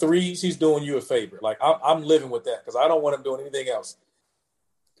shooting threes, he's doing you a favor. Like I'm living with that because I don't want him doing anything else.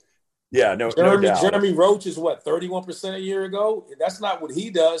 Yeah, no doubt. Jeremy Roach is 31% a year ago. That's not what he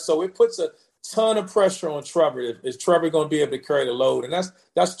does. So it puts a ton of pressure on Trevor. Is Trevor going to be able to carry the load? And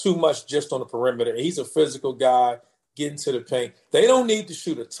that's too much just on the perimeter. He's a physical guy getting to the paint. They don't need to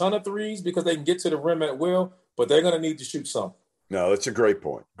shoot a ton of threes because they can get to the rim at will, but they're going to need to shoot some. No, that's a great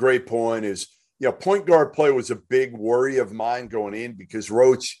point. Great point is, you know, point guard play was a big worry of mine going in because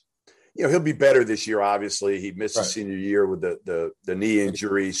Roach, you know, he'll be better this year. Obviously, he missed his senior year with the knee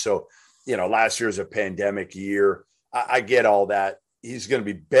injury. So, you know, last year was a pandemic year. I get all that. He's going to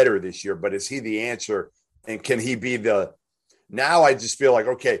be better this year, but is he the answer? And can he be now I just feel like,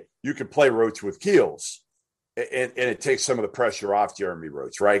 okay, you can play Roach with Keels and it takes some of the pressure off Jeremy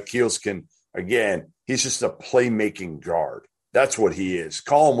Roach, right? Keels can, again, he's just a playmaking guard. That's what he is.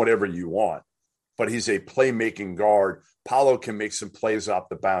 Call him whatever you want, but he's a playmaking guard. Paolo can make some plays off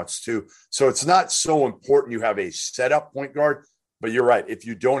the bounce too. So it's not so important you have a setup point guard, but you're right. If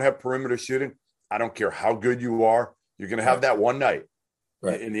you don't have perimeter shooting, I don't care how good you are, you're going to have that one night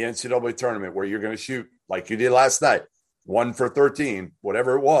in the NCAA tournament where you're going to shoot like you did last night, 1 for 13,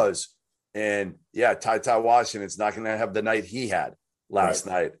 whatever it was. And yeah, Ty Washington's not going to have the night he had last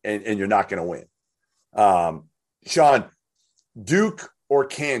night, and you're not going to win. Sean, Duke or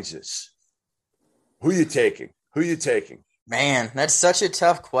Kansas? Who you taking? Man, that's such a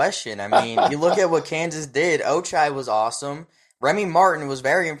tough question. I mean, you look at what Kansas did. Ochai was awesome. Remy Martin was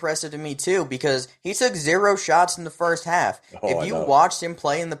very impressive to me too because he took 0 shots in the first half. If you watched him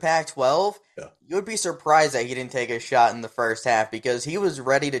play in the Pac-12, you would be surprised that he didn't take a shot in the first half because he was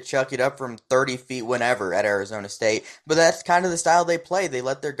ready to chuck it up from 30 feet whenever at Arizona State. But that's kind of the style they play. They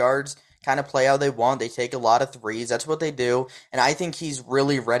let their guards kind of play how they want. They take a lot of threes. That's what they do. And I think he's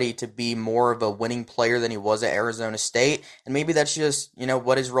really ready to be more of a winning player than he was at Arizona State. And maybe that's just,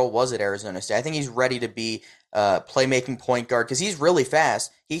 what his role was at Arizona State. I think he's ready to be playmaking point guard because he's really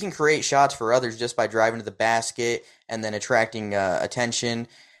fast. He can create shots for others just by driving to the basket and then attracting attention.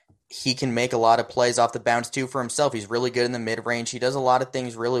 He can make a lot of plays off the bounce too for himself. He's really good in the mid-range. He does a lot of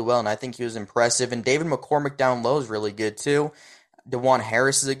things really well, and I think he was impressive. And David McCormick down low is really good too. DeJuan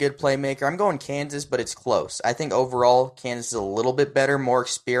Harris is a good playmaker. I'm going Kansas, but it's close. I think overall Kansas is a little bit better, more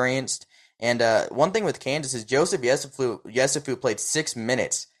experienced. And one thing with Kansas is Joseph Yesufu played 6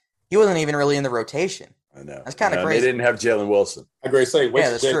 minutes. He wasn't even really in the rotation. I know. That's kind of crazy. They didn't have Jalen Wilson. I agree. Say, wait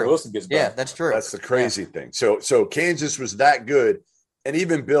till Jalen true. Wilson gets back. Yeah, that's true. That's the crazy thing. So Kansas was that good. And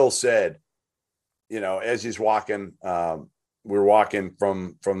even Bill said, as he's walking, we're walking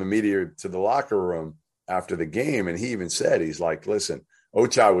from the media to the locker room after the game. And he even said, he's like, listen,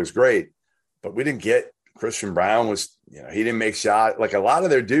 Ochai was great, but we didn't get Christian Brown was, he didn't make shot. Like a lot of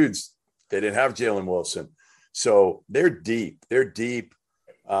their dudes, they didn't have Jalen Wilson. So they're deep. They're deep.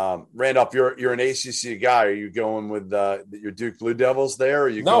 Randolph, you're an ACC guy. Are you going with your Duke Blue Devils there, or are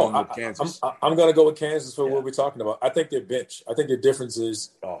you going with Kansas? I'm going to go with Kansas for what we're talking about. I think their bench. I think the difference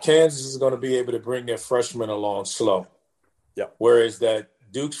is Kansas is going to be able to bring their freshmen along slow. Yeah. Whereas that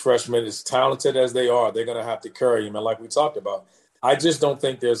Duke's freshmen, as talented as they are, they're going to have to carry him. And like we talked about, I just don't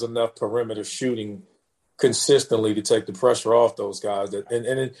think there's enough perimeter shooting consistently to take the pressure off those guys.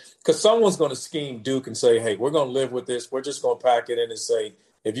 And because someone's going to scheme Duke and say, hey, we're going to live with this. We're just going to pack it in and say,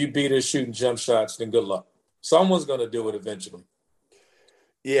 if you beat us shooting jump shots, then good luck. Someone's going to do it eventually.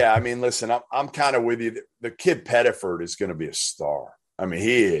 Yeah, I mean, listen, I'm kind of with you. The kid Pettiford is going to be a star. I mean,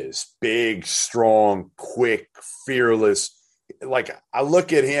 he is big, strong, quick, fearless. Like, I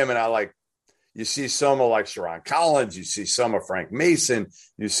look at him and you see some of like Sharon Collins, you see some of Frank Mason,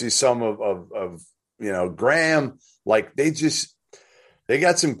 you see some of Graham. Like, they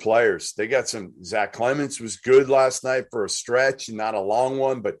got some players. They got some. Zach Clements was good last night for a stretch, not a long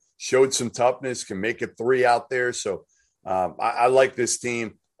one, but showed some toughness, can make a 3 out there. So I like this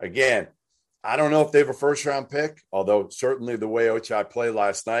team. Again, I don't know if they have a first-round pick, although certainly the way Ochai played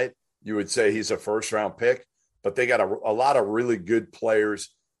last night, you would say he's a first-round pick. But they got a lot of really good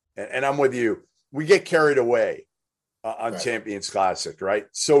players. And I'm with you. We get carried away on Champions Classic, right?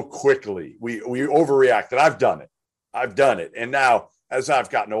 So quickly. We overreacted. I've done it. And now, as I've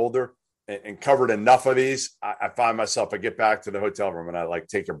gotten older and covered enough of these, I find myself, I get back to the hotel room and I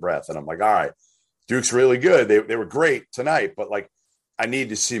take a breath and I'm like, all right, Duke's really good. They were great tonight, but I need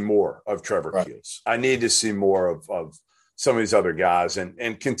to see more of Trevor Keels. I need to see more of some of these other guys.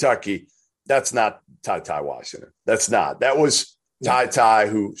 And Kentucky, that's not Ty Washington. That's not. That was Ty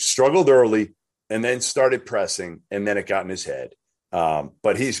who struggled early and then started pressing and then it got in his head.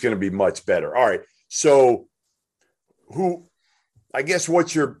 But he's going to be much better. All right. So I guess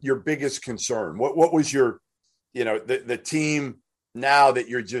what's your biggest concern? What was your, the team now that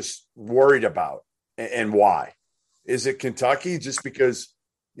you're just worried about and why? Is it Kentucky just because,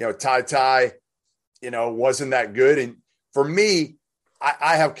 Ty, wasn't that good? And for me,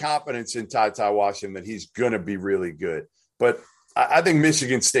 I have confidence in Ty Washington that he's going to be really good. But I think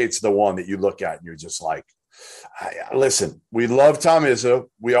Michigan State's the one that you look at and you're just like, listen, we love Tom Izzo.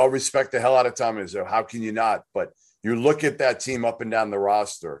 We all respect the hell out of Tom Izzo. How can you not? But you look at that team up and down the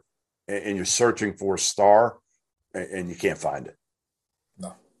roster and you're searching for a star and you can't find it.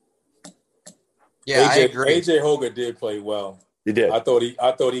 No. Yeah, I agree. AJ Hoger did play well. He did. I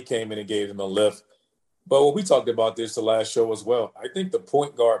thought he came in and gave him a lift. But when we talked about this the last show as well, I think the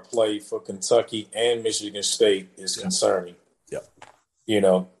point guard play for Kentucky and Michigan State is concerning.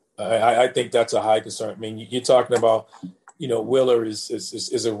 Yeah. I think that's a high concern. I mean, you're talking about, Willer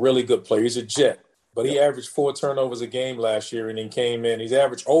is a really good player. He's a jet. But he averaged 4 turnovers a game last year and then came in. He's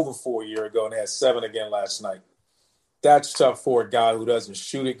averaged over 4 a year ago and had 7 again last night. That's tough for a guy who doesn't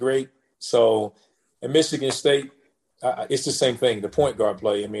shoot it great. So in Michigan State, it's the same thing, the point guard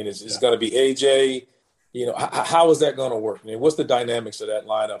play. I mean, it's going to be AJ. How is that going to work? I mean, what's the dynamics of that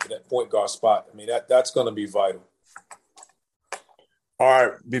lineup and that point guard spot? I mean, that's going to be vital. All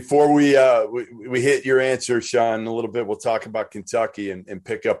right. Before we hit your answer, Sean, a little bit, we'll talk about Kentucky and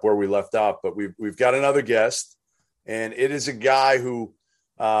pick up where we left off. But we've got another guest, and it is a guy who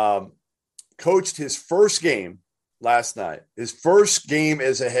coached his first game last night, his first game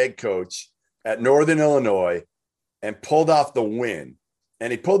as a head coach at Northern Illinois, and pulled off the win.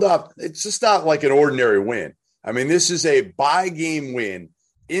 And he pulled off, it's just not like an ordinary win. I mean, this is a by-game win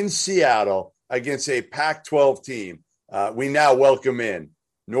in Seattle against a Pac-12 team. We now welcome in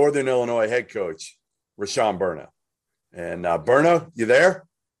Northern Illinois head coach Rashon Burno. And Burno, you there?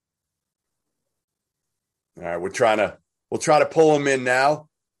 All right, we'll try to pull him in now,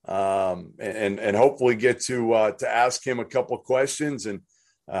 and hopefully get to ask him a couple of questions and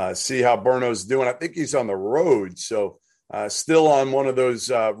see how Burno's doing. I think he's on the road, so still on one of those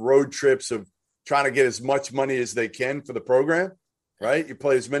road trips of trying to get as much money as they can for the program. Right, you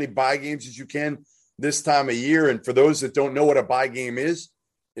play as many buy games as you can this time of year. And for those that don't know what a buy game is,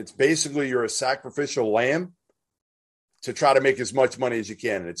 it's basically you're a sacrificial lamb to try to make as much money as you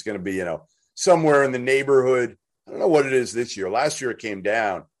can. And it's going to be, somewhere in the neighborhood. I don't know what it is this year. Last year it came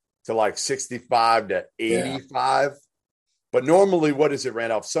down to like 65 to 85. Yeah. But normally, what is it,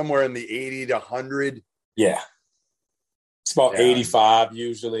 Randolph? Somewhere in the 80 to 100. Yeah. It's about 85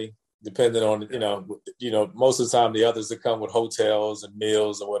 usually, depending on, most of the time the others that come with hotels and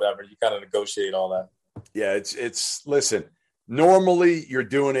meals or whatever, you kind of negotiate all that. Yeah, it's listen, normally you're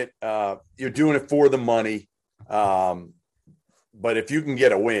doing it for the money. But if you can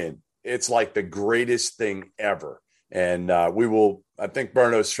get a win, it's like the greatest thing ever. And I think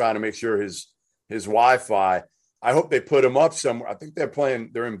Burno's trying to make sure his Wi-Fi, I hope they put him up somewhere. I think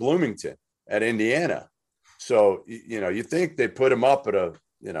they're in Bloomington at Indiana. So, you think they put him up at a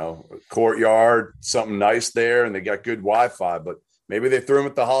courtyard, something nice there, and they got good Wi-Fi, but maybe they threw him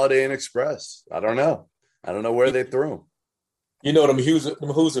at the Holiday Inn Express. I don't know. I don't know where they threw him. Them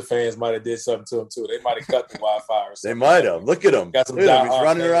Hoosier fans might have did something to him too. They might have cut the Wi-Fi or something. They might have. Look at him. He's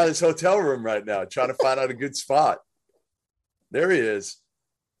running around his hotel room right now, trying to find out a good spot. There he is.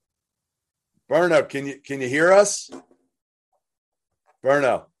 Burno, can you hear us?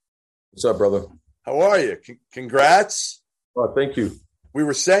 Burno. What's up, brother? How are you? Congrats. Oh, thank you. We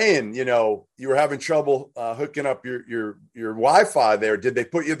were saying, you were having trouble hooking up your Wi-Fi there. Did they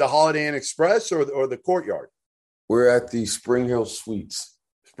put you at the Holiday Inn Express or the Courtyard? We're at the Spring Hill Suites.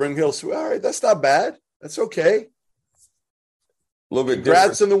 Spring Hill Suites. All right, that's not bad. That's okay. A little bit.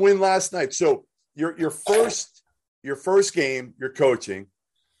 Congrats different. on the win last night. So your first game, you're coaching,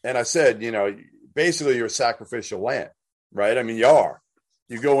 and I said, basically you're a sacrificial lamb, right? I mean, you are.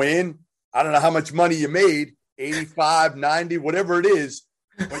 You go in. I don't know how much money you made. 85, 90, whatever it is,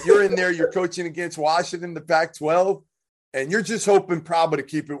 but you're in there, you're coaching against Washington, the Pac-12, and you're just hoping probably to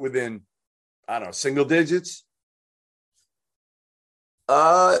keep it within, I don't know, single digits.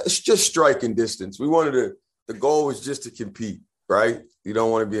 It's just striking distance. The goal was just to compete, right? You don't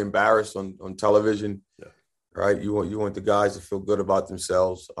want to be embarrassed on television, right? You want the guys to feel good about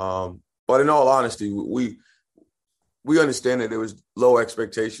themselves. But in all honesty, we understand that there was low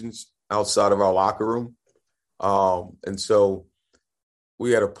expectations outside of our locker room. And so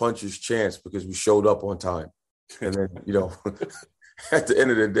we had a puncher's chance because we showed up on time. And then, at the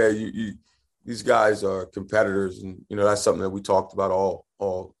end of the day, these guys are competitors. And, that's something that we talked about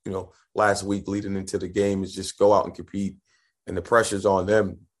all last week leading into the game is just go out and compete. And the pressure's on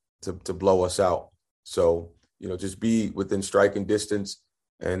them to blow us out. So, just be within striking distance.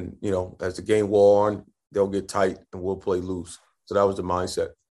 And, as the game wore on, they'll get tight and we'll play loose. So that was the mindset.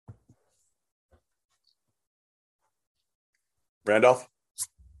 Randolph?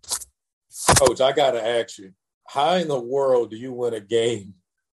 Coach, I got to ask you, how in the world do you win a game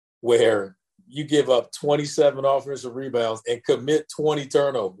where you give up 27 offensive rebounds and commit 20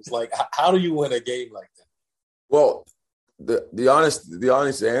 turnovers? Like, how do you win a game like that? Well, the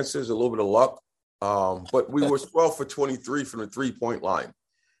honest answer is a little bit of luck. But we were 12 for 23 from the three-point line.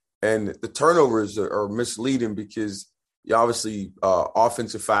 And the turnovers are misleading because you obviously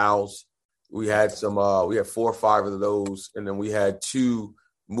offensive fouls. We had 4 or 5 of those, and then we had 2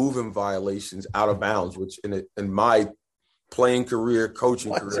 moving violations out of bounds, which in my playing career,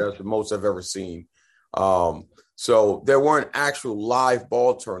 coaching career, that's the most I've ever seen. So there weren't actual live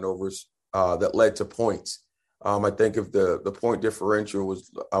ball turnovers that led to points. I think if the point differential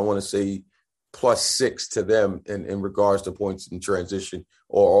was, I want to say, +6 to them in regards to points in transition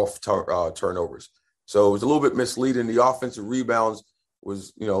or off turnovers. So it was a little bit misleading. The offensive rebounds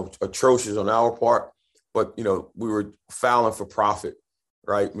was, atrocious on our part, but, we were fouling for profit,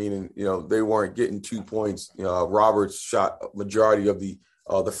 right? Meaning, they weren't getting 2 points. Roberts shot a majority of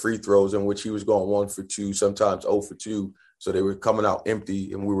the free throws in which he was going 1 for 2, sometimes 0 for 2. So they were coming out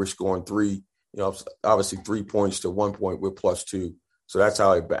empty and we were scoring 3, obviously 3 points to 1 point with +2. So that's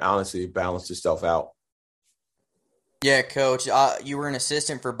how it balanced itself out. Yeah, Coach, you were an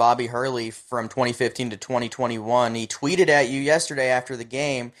assistant for Bobby Hurley from 2015 to 2021. He tweeted at you yesterday after the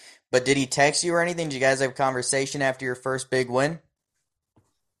game, But did he text you or anything? Did you guys have a conversation after your first big win?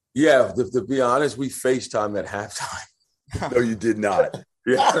 Yeah, to be honest, we FaceTime at halftime. No, you did not.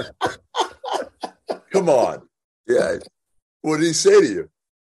 Yeah. Come on. Yeah. What did he say to you?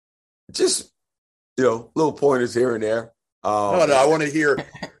 Just, little pointers here and there. No, I want to hear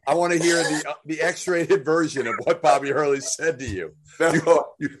the X-rated version of what Bobby Hurley said to you. No.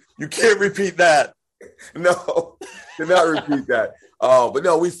 You can't repeat that. No, did not repeat that. But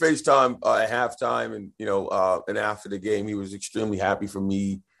no, we FaceTime at halftime, and after the game, he was extremely happy for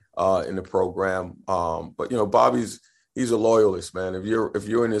me in the program. But Bobby's he's a loyalist, man. If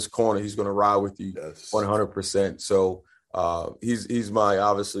you're in his corner, he's going to ride with you 100%. So he's my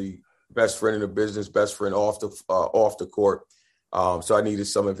obviously best friend in the business, best friend off the court. So I needed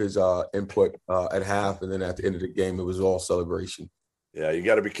some of his input at half, and then at the end of the game, it was all celebration. Yeah, you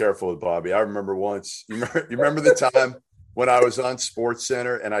got to be careful with Bobby. I remember once. You remember the time when I was on Sports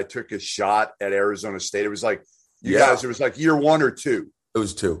Center and I took a shot at Arizona State? It was like guys. It was like year 1 or 2. It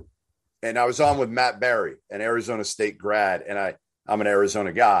was 2. And I was on with Matt Berry, an Arizona State grad, and I'm an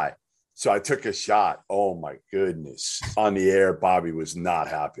Arizona guy. So I took a shot. Oh my goodness! On the air, Bobby was not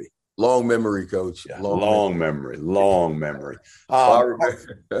happy. Long memory, Coach. Yeah, long memory.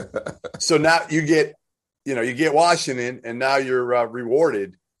 So now you get Washington, and now you're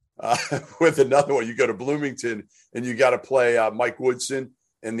rewarded with another one. You go to Bloomington, and you got to play Mike Woodson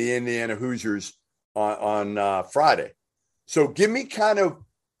and the Indiana Hoosiers on Friday. So give me kind of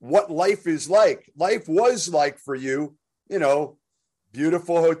what life is like. Life was like for you,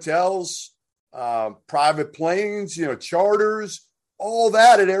 beautiful hotels, private planes, charters, all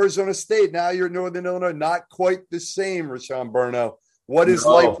that at Arizona State. Now you're in Northern Illinois, not quite the same, Rashon Burno. What is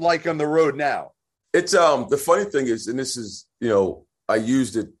life like on the road now? It's the funny thing is, and this is, I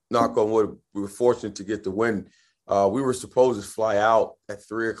used it, knock on wood, we were fortunate to get the win. We were supposed to fly out at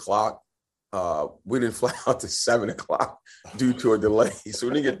 3:00. We didn't fly out to 7:00 due to a delay. So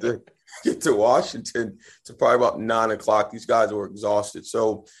we didn't get to Washington to probably about 9:00. These guys were exhausted.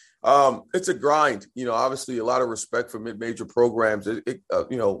 So it's a grind. Obviously a lot of respect for mid-major programs.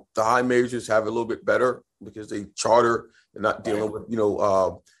 The high majors have a little bit better because they charter. They're not dealing with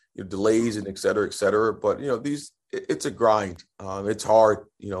delays and et cetera, et cetera. But it's a grind. It's hard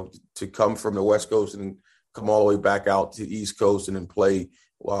to come from the West Coast and come all the way back out to the East Coast and then play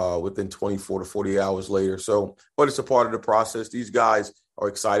within 24 to 48 hours later. So, but it's a part of the process. These guys are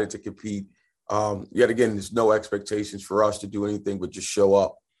excited to compete. Yet again, there's no expectations for us to do anything but just show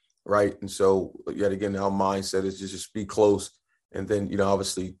up, right? And so, yet again, our mindset is just be close, and then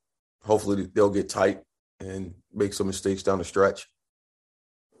obviously, hopefully, they'll get tight and make some mistakes down the stretch.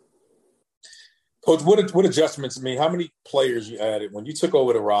 Coach, what adjustments? I mean, how many players you added when you took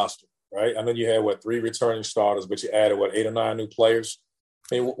over the roster, right? I know you had 3 returning starters, but you added 8 or 9 new players.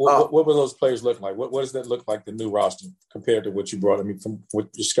 I mean, what were those players look like? What does that look like, the new roster, compared to what you brought? I mean, from what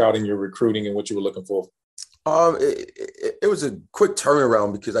your scouting, your recruiting, and what you were looking for? It was a quick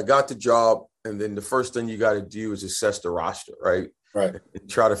turnaround because I got the job, and then the first thing you got to do is assess the roster, right? Right. And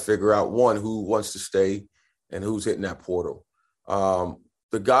try to figure out, one, who wants to stay and who's hitting that portal.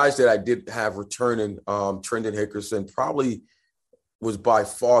 The guys that I did have returning, Trendon Hickerson probably was by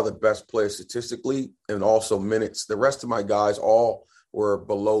far the best player statistically and also minutes. The rest of my guys all were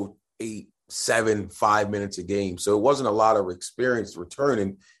below 8, 7, 5 minutes a game. So it wasn't a lot of experience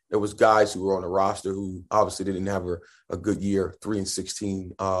returning. There was guys who were on the roster who obviously didn't have a good year,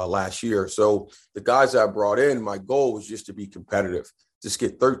 3-16 last year. So the guys that I brought in, my goal was just to be competitive, just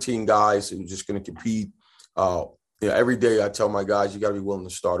get 13 guys who were just going to compete. Every day I tell my guys, you got to be willing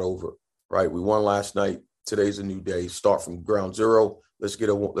to start over, right? We won last night. Today's a new day. Start from ground zero. Let's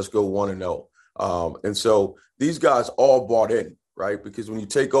go 1-0. And so these guys all bought in, right? Because when you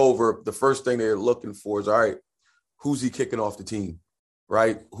take over, the first thing they're looking for is, all right, who's he kicking off the team,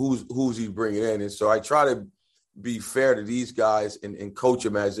 right? Who's he bringing in? And so I try to be fair to these guys and coach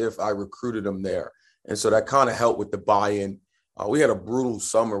them as if I recruited them there. And so that kind of helped with the buy-in. We had a brutal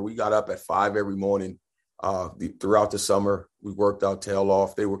summer. We got up at 5 every morning. Throughout the summer, we worked our tail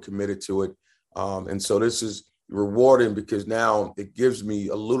off. They were committed to it. And so this is rewarding because now it gives me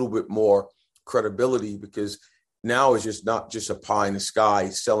a little bit more credibility because now it's just not just a pie in the sky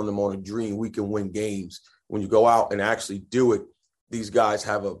selling them on a dream. We can win games. When you go out and actually do it, these guys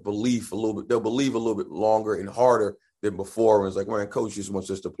have a belief a little bit. They'll believe a little bit longer and harder than before. It was like, man, coach just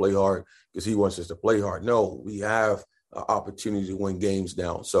wants us to play hard because he wants us to play hard. No, we have opportunity to win games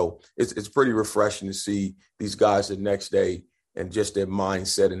now. So it's pretty refreshing to see these guys the next day and just their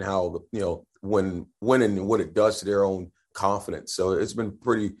mindset and how, when winning and what it does to their own confidence. So it's been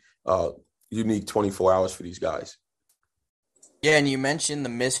pretty unique 24 hours for these guys. Yeah, and you mentioned the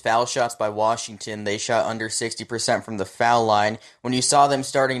missed foul shots by Washington. They shot under 60% from the foul line. When you saw them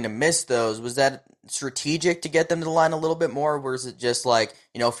starting to miss those, was that strategic to get them to the line a little bit more, or was it just like,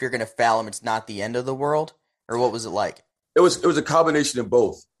 if you're going to foul them, it's not the end of the world? Or what was it like? It was a combination of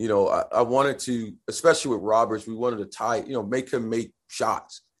both. I wanted to, especially with Roberts, we wanted to tie, make him make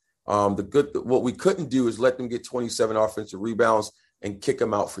shots. What we couldn't do is let them get 27 offensive rebounds and kick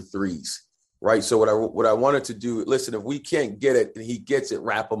them out for threes, right? So what I wanted to do, listen, if we can't get it and he gets it,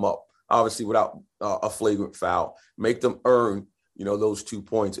 wrap him up, obviously without a flagrant foul, make them earn, those 2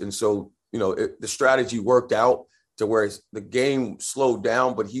 points. And so, the strategy worked out to where the game slowed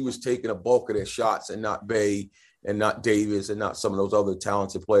down, but he was taking a bulk of their shots and not Bay and not Davis and not some of those other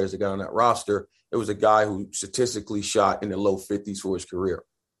talented players that got on that roster. It was a guy who statistically shot in the low 50s for his career.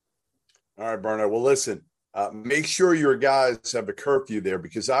 All right, Burno. Well, listen, make sure your guys have a curfew there,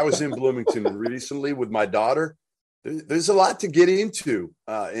 because I was in Bloomington recently with my daughter. There's a lot to get into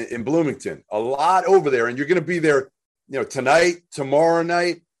in Bloomington, a lot over there. And you're going to be there, tonight, tomorrow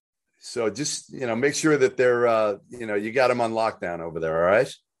night. So just, make sure that they're, you got them on lockdown over there. All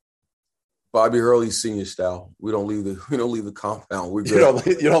right. Bobby Hurley senior style. We don't leave the compound. We're good.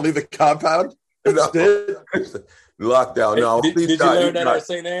 You don't leave the compound? No. Lockdown. No. Did you learn that at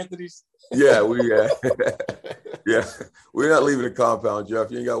St. Anthony's? Yeah, yeah. We're not leaving the compound, Jeff.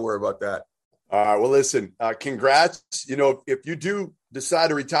 You ain't got to worry about that. All right. Well, listen, congrats. If you do decide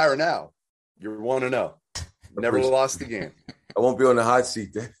to retire now, you're 1-0. Never lost the game. I won't be on the hot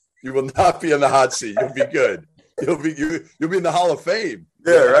seat then. You will not be on the hot seat. You'll be good. You'll be in the Hall of Fame.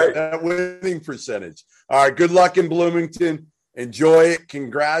 Yeah, right. That winning percentage. All right. Good luck in Bloomington. Enjoy it.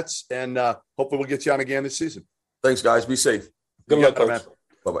 Congrats. And hopefully we'll get you on again this season. Thanks, guys. Be safe. Good luck, man.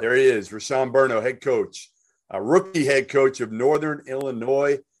 Bye-bye. There he is, Rashon Burno, head coach, rookie head coach of Northern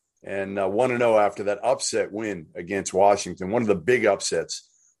Illinois, and 1-0 after that upset win against Washington, one of the big upsets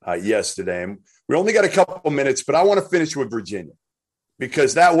yesterday. And we only got a couple minutes, but I want to finish with Virginia,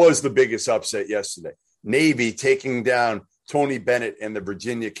 because that was the biggest upset yesterday. Navy taking down Tony Bennett and the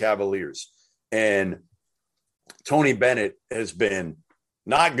Virginia Cavaliers. And Tony Bennett has been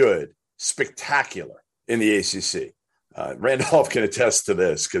not good, spectacular in the ACC. Randolph can attest to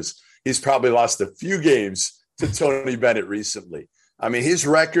this, because he's probably lost a few games to Tony Bennett recently. I mean, his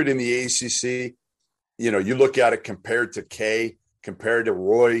record in the ACC, you look at it compared to Kay, compared to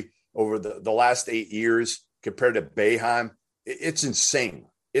Roy over the last 8 years, compared to Boeheim, it's insane.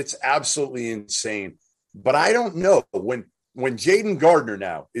 It's absolutely insane. But I don't know, when Jaden Gardner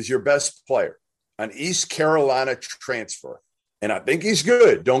now is your best player, an East Carolina transfer, and I think he's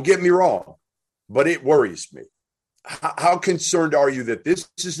good, don't get me wrong, but it worries me. How concerned are you that this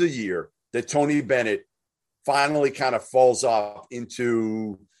is the year that Tony Bennett finally kind of falls off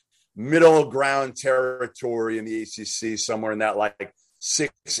into middle ground territory in the ACC, somewhere in that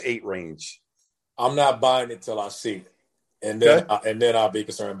 6-8 range? I'm not buying it till I see it. And then I'll be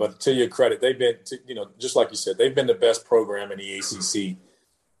concerned. But to your credit, they've been, just like you said, they've been the best program in the ACC.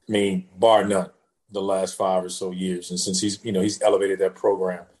 I mean, bar none, the last 5 or so years. And since he's elevated that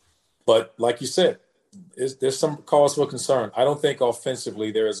program. But like you said, there's some cause for concern. I don't think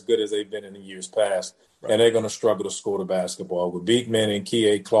offensively they're as good as they've been in the years past. Right. And they're going to struggle to score the basketball. With Beekman and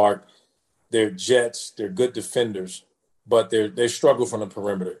Keon Clark, they're Jets. They're good defenders, but they struggle from the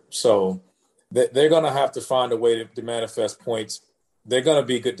perimeter. So they're going to have to find a way to manifest points. They're going to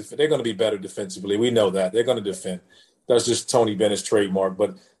be good. They're going to be better defensively. We know that. They're going to defend. That's just Tony Bennett's trademark.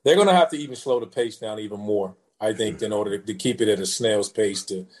 But they're going to have to even slow the pace down even more, I think, in order to keep it at a snail's pace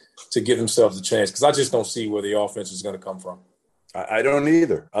to give themselves a chance. Because I just don't see where the offense is going to come from. I don't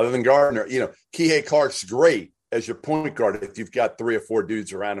either, other than Gardner. Keon Clark's great as your point guard if you've got 3 or 4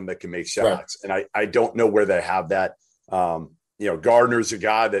 dudes around him that can make shots. Right. And I don't know where they have that. Gardner's a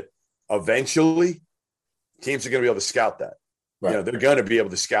guy that eventually teams are going to be able to scout that. Right. They're going to be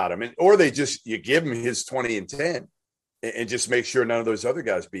able to scout him. Or you give him his 20 and 10 and just make sure none of those other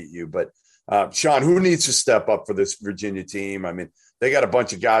guys beat you. But Sean, who needs to step up for this Virginia team? I mean, they got a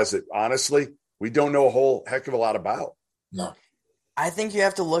bunch of guys that honestly we don't know a whole heck of a lot about. No. I think you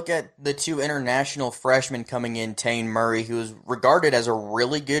have to look at the 2 international freshmen coming in, Tane Murray, who is regarded as a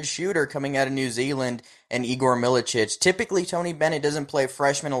really good shooter coming out of New Zealand, and Igor Milicic. Typically, Tony Bennett doesn't play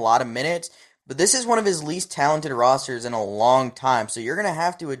freshmen a lot of minutes, but this is one of his least talented rosters in a long time, so you're going to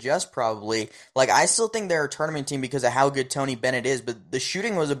have to adjust probably. I still think they're a tournament team because of how good Tony Bennett is, but the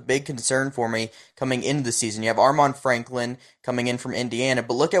shooting was a big concern for me coming into the season. You have Armand Franklin coming in from Indiana,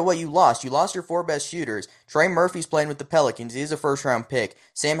 but look at what you lost. You lost your 4 best shooters. Trey Murphy's playing with the Pelicans. He's a first-round pick.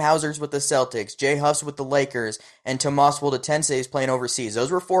 Sam Hauser's with the Celtics. Jay Huff's with the Lakers. And Tomas Woldetense is playing overseas.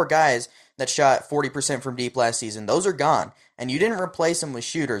 Those were 4 guys that shot 40% from deep last season. Those are gone. and you didn't replace him with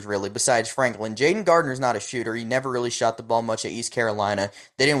shooters, really, besides Franklin. Jaden Gardner's not a shooter. He never really shot the ball much at East Carolina.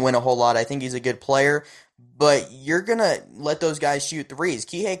 They didn't win a whole lot. I think he's a good player, but you're going to let those guys shoot threes.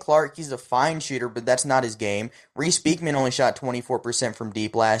 Kihei Clark, he's a fine shooter, but that's not his game. Reese Beekman only shot 24% from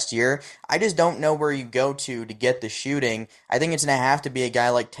deep last year. I just don't know where you go to get the shooting. I think it's going to have to be a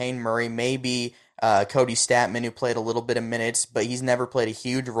guy like Tane Murray, maybe Cody Statman, who played a little bit of minutes, but he's never played a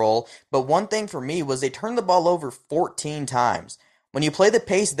huge role. But one thing for me was they turned the ball over 14 times. When you play the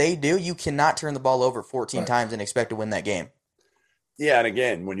pace they do, you cannot turn the ball over 14 times and expect to win that game. Yeah, and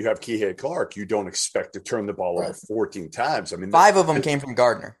again, when you have Kihei Clark, you don't expect to turn the ball over 14 times. I mean, 5 of them came from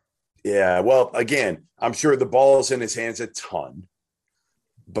Gardner. Yeah, well, again, I'm sure the ball's in his hands a ton.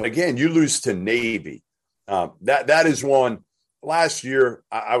 But again, you lose to Navy. That is one. Last year,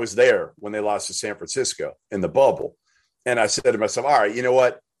 I was there when they lost to San Francisco in the bubble. And I said to myself, all right, you know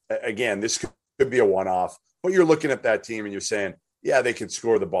what? Again, this could be a one-off. But you're looking at that team and you're saying, yeah, they can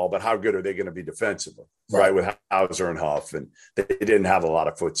score the ball, but how good are they going to be defensively, right? With Hauser and Huff, and they didn't have a lot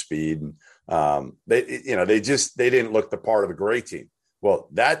of foot speed, and they didn't look the part of a great team. Well,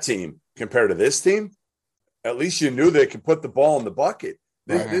 that team compared to this team, at least you knew they could put the ball in the bucket.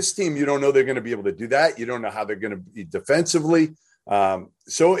 This team, you don't know they're going to be able to do that. You don't know how they're going to be defensively.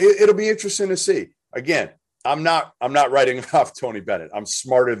 So it'll be interesting to see. Again, I'm not writing off Tony Bennett. I'm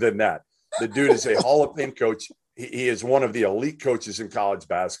smarter than that. The dude is a Hall of Fame coach. He is one of the elite coaches in college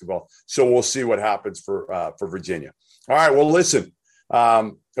basketball. So we'll see what happens for Virginia. All right. Well, listen,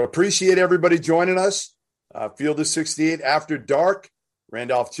 appreciate everybody joining us. Field of 68 After Dark,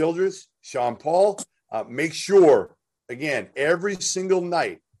 Randolph Childress, Sean Paul. Make sure, again, every single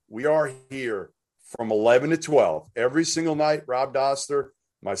night we are here from 11 to 12. Every single night, Rob Doster,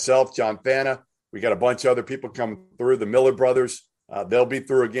 myself, John Fana. We got a bunch of other people coming through, the Miller brothers. They'll be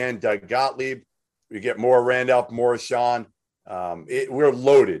through again. Doug Gottlieb. We get more Randolph, more Sean. We're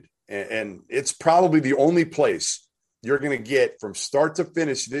loaded, and it's probably the only place you're going to get from start to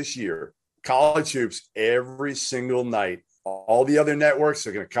finish this year college hoops every single night. All the other networks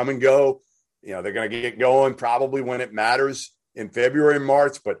are going to come and go. You know, they're going to get going probably when it matters in February and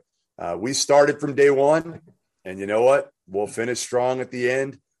March, but we started from day one, and you know what? We'll finish strong at the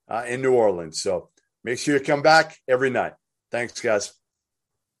end in New Orleans. So make sure you come back every night. Thanks, guys.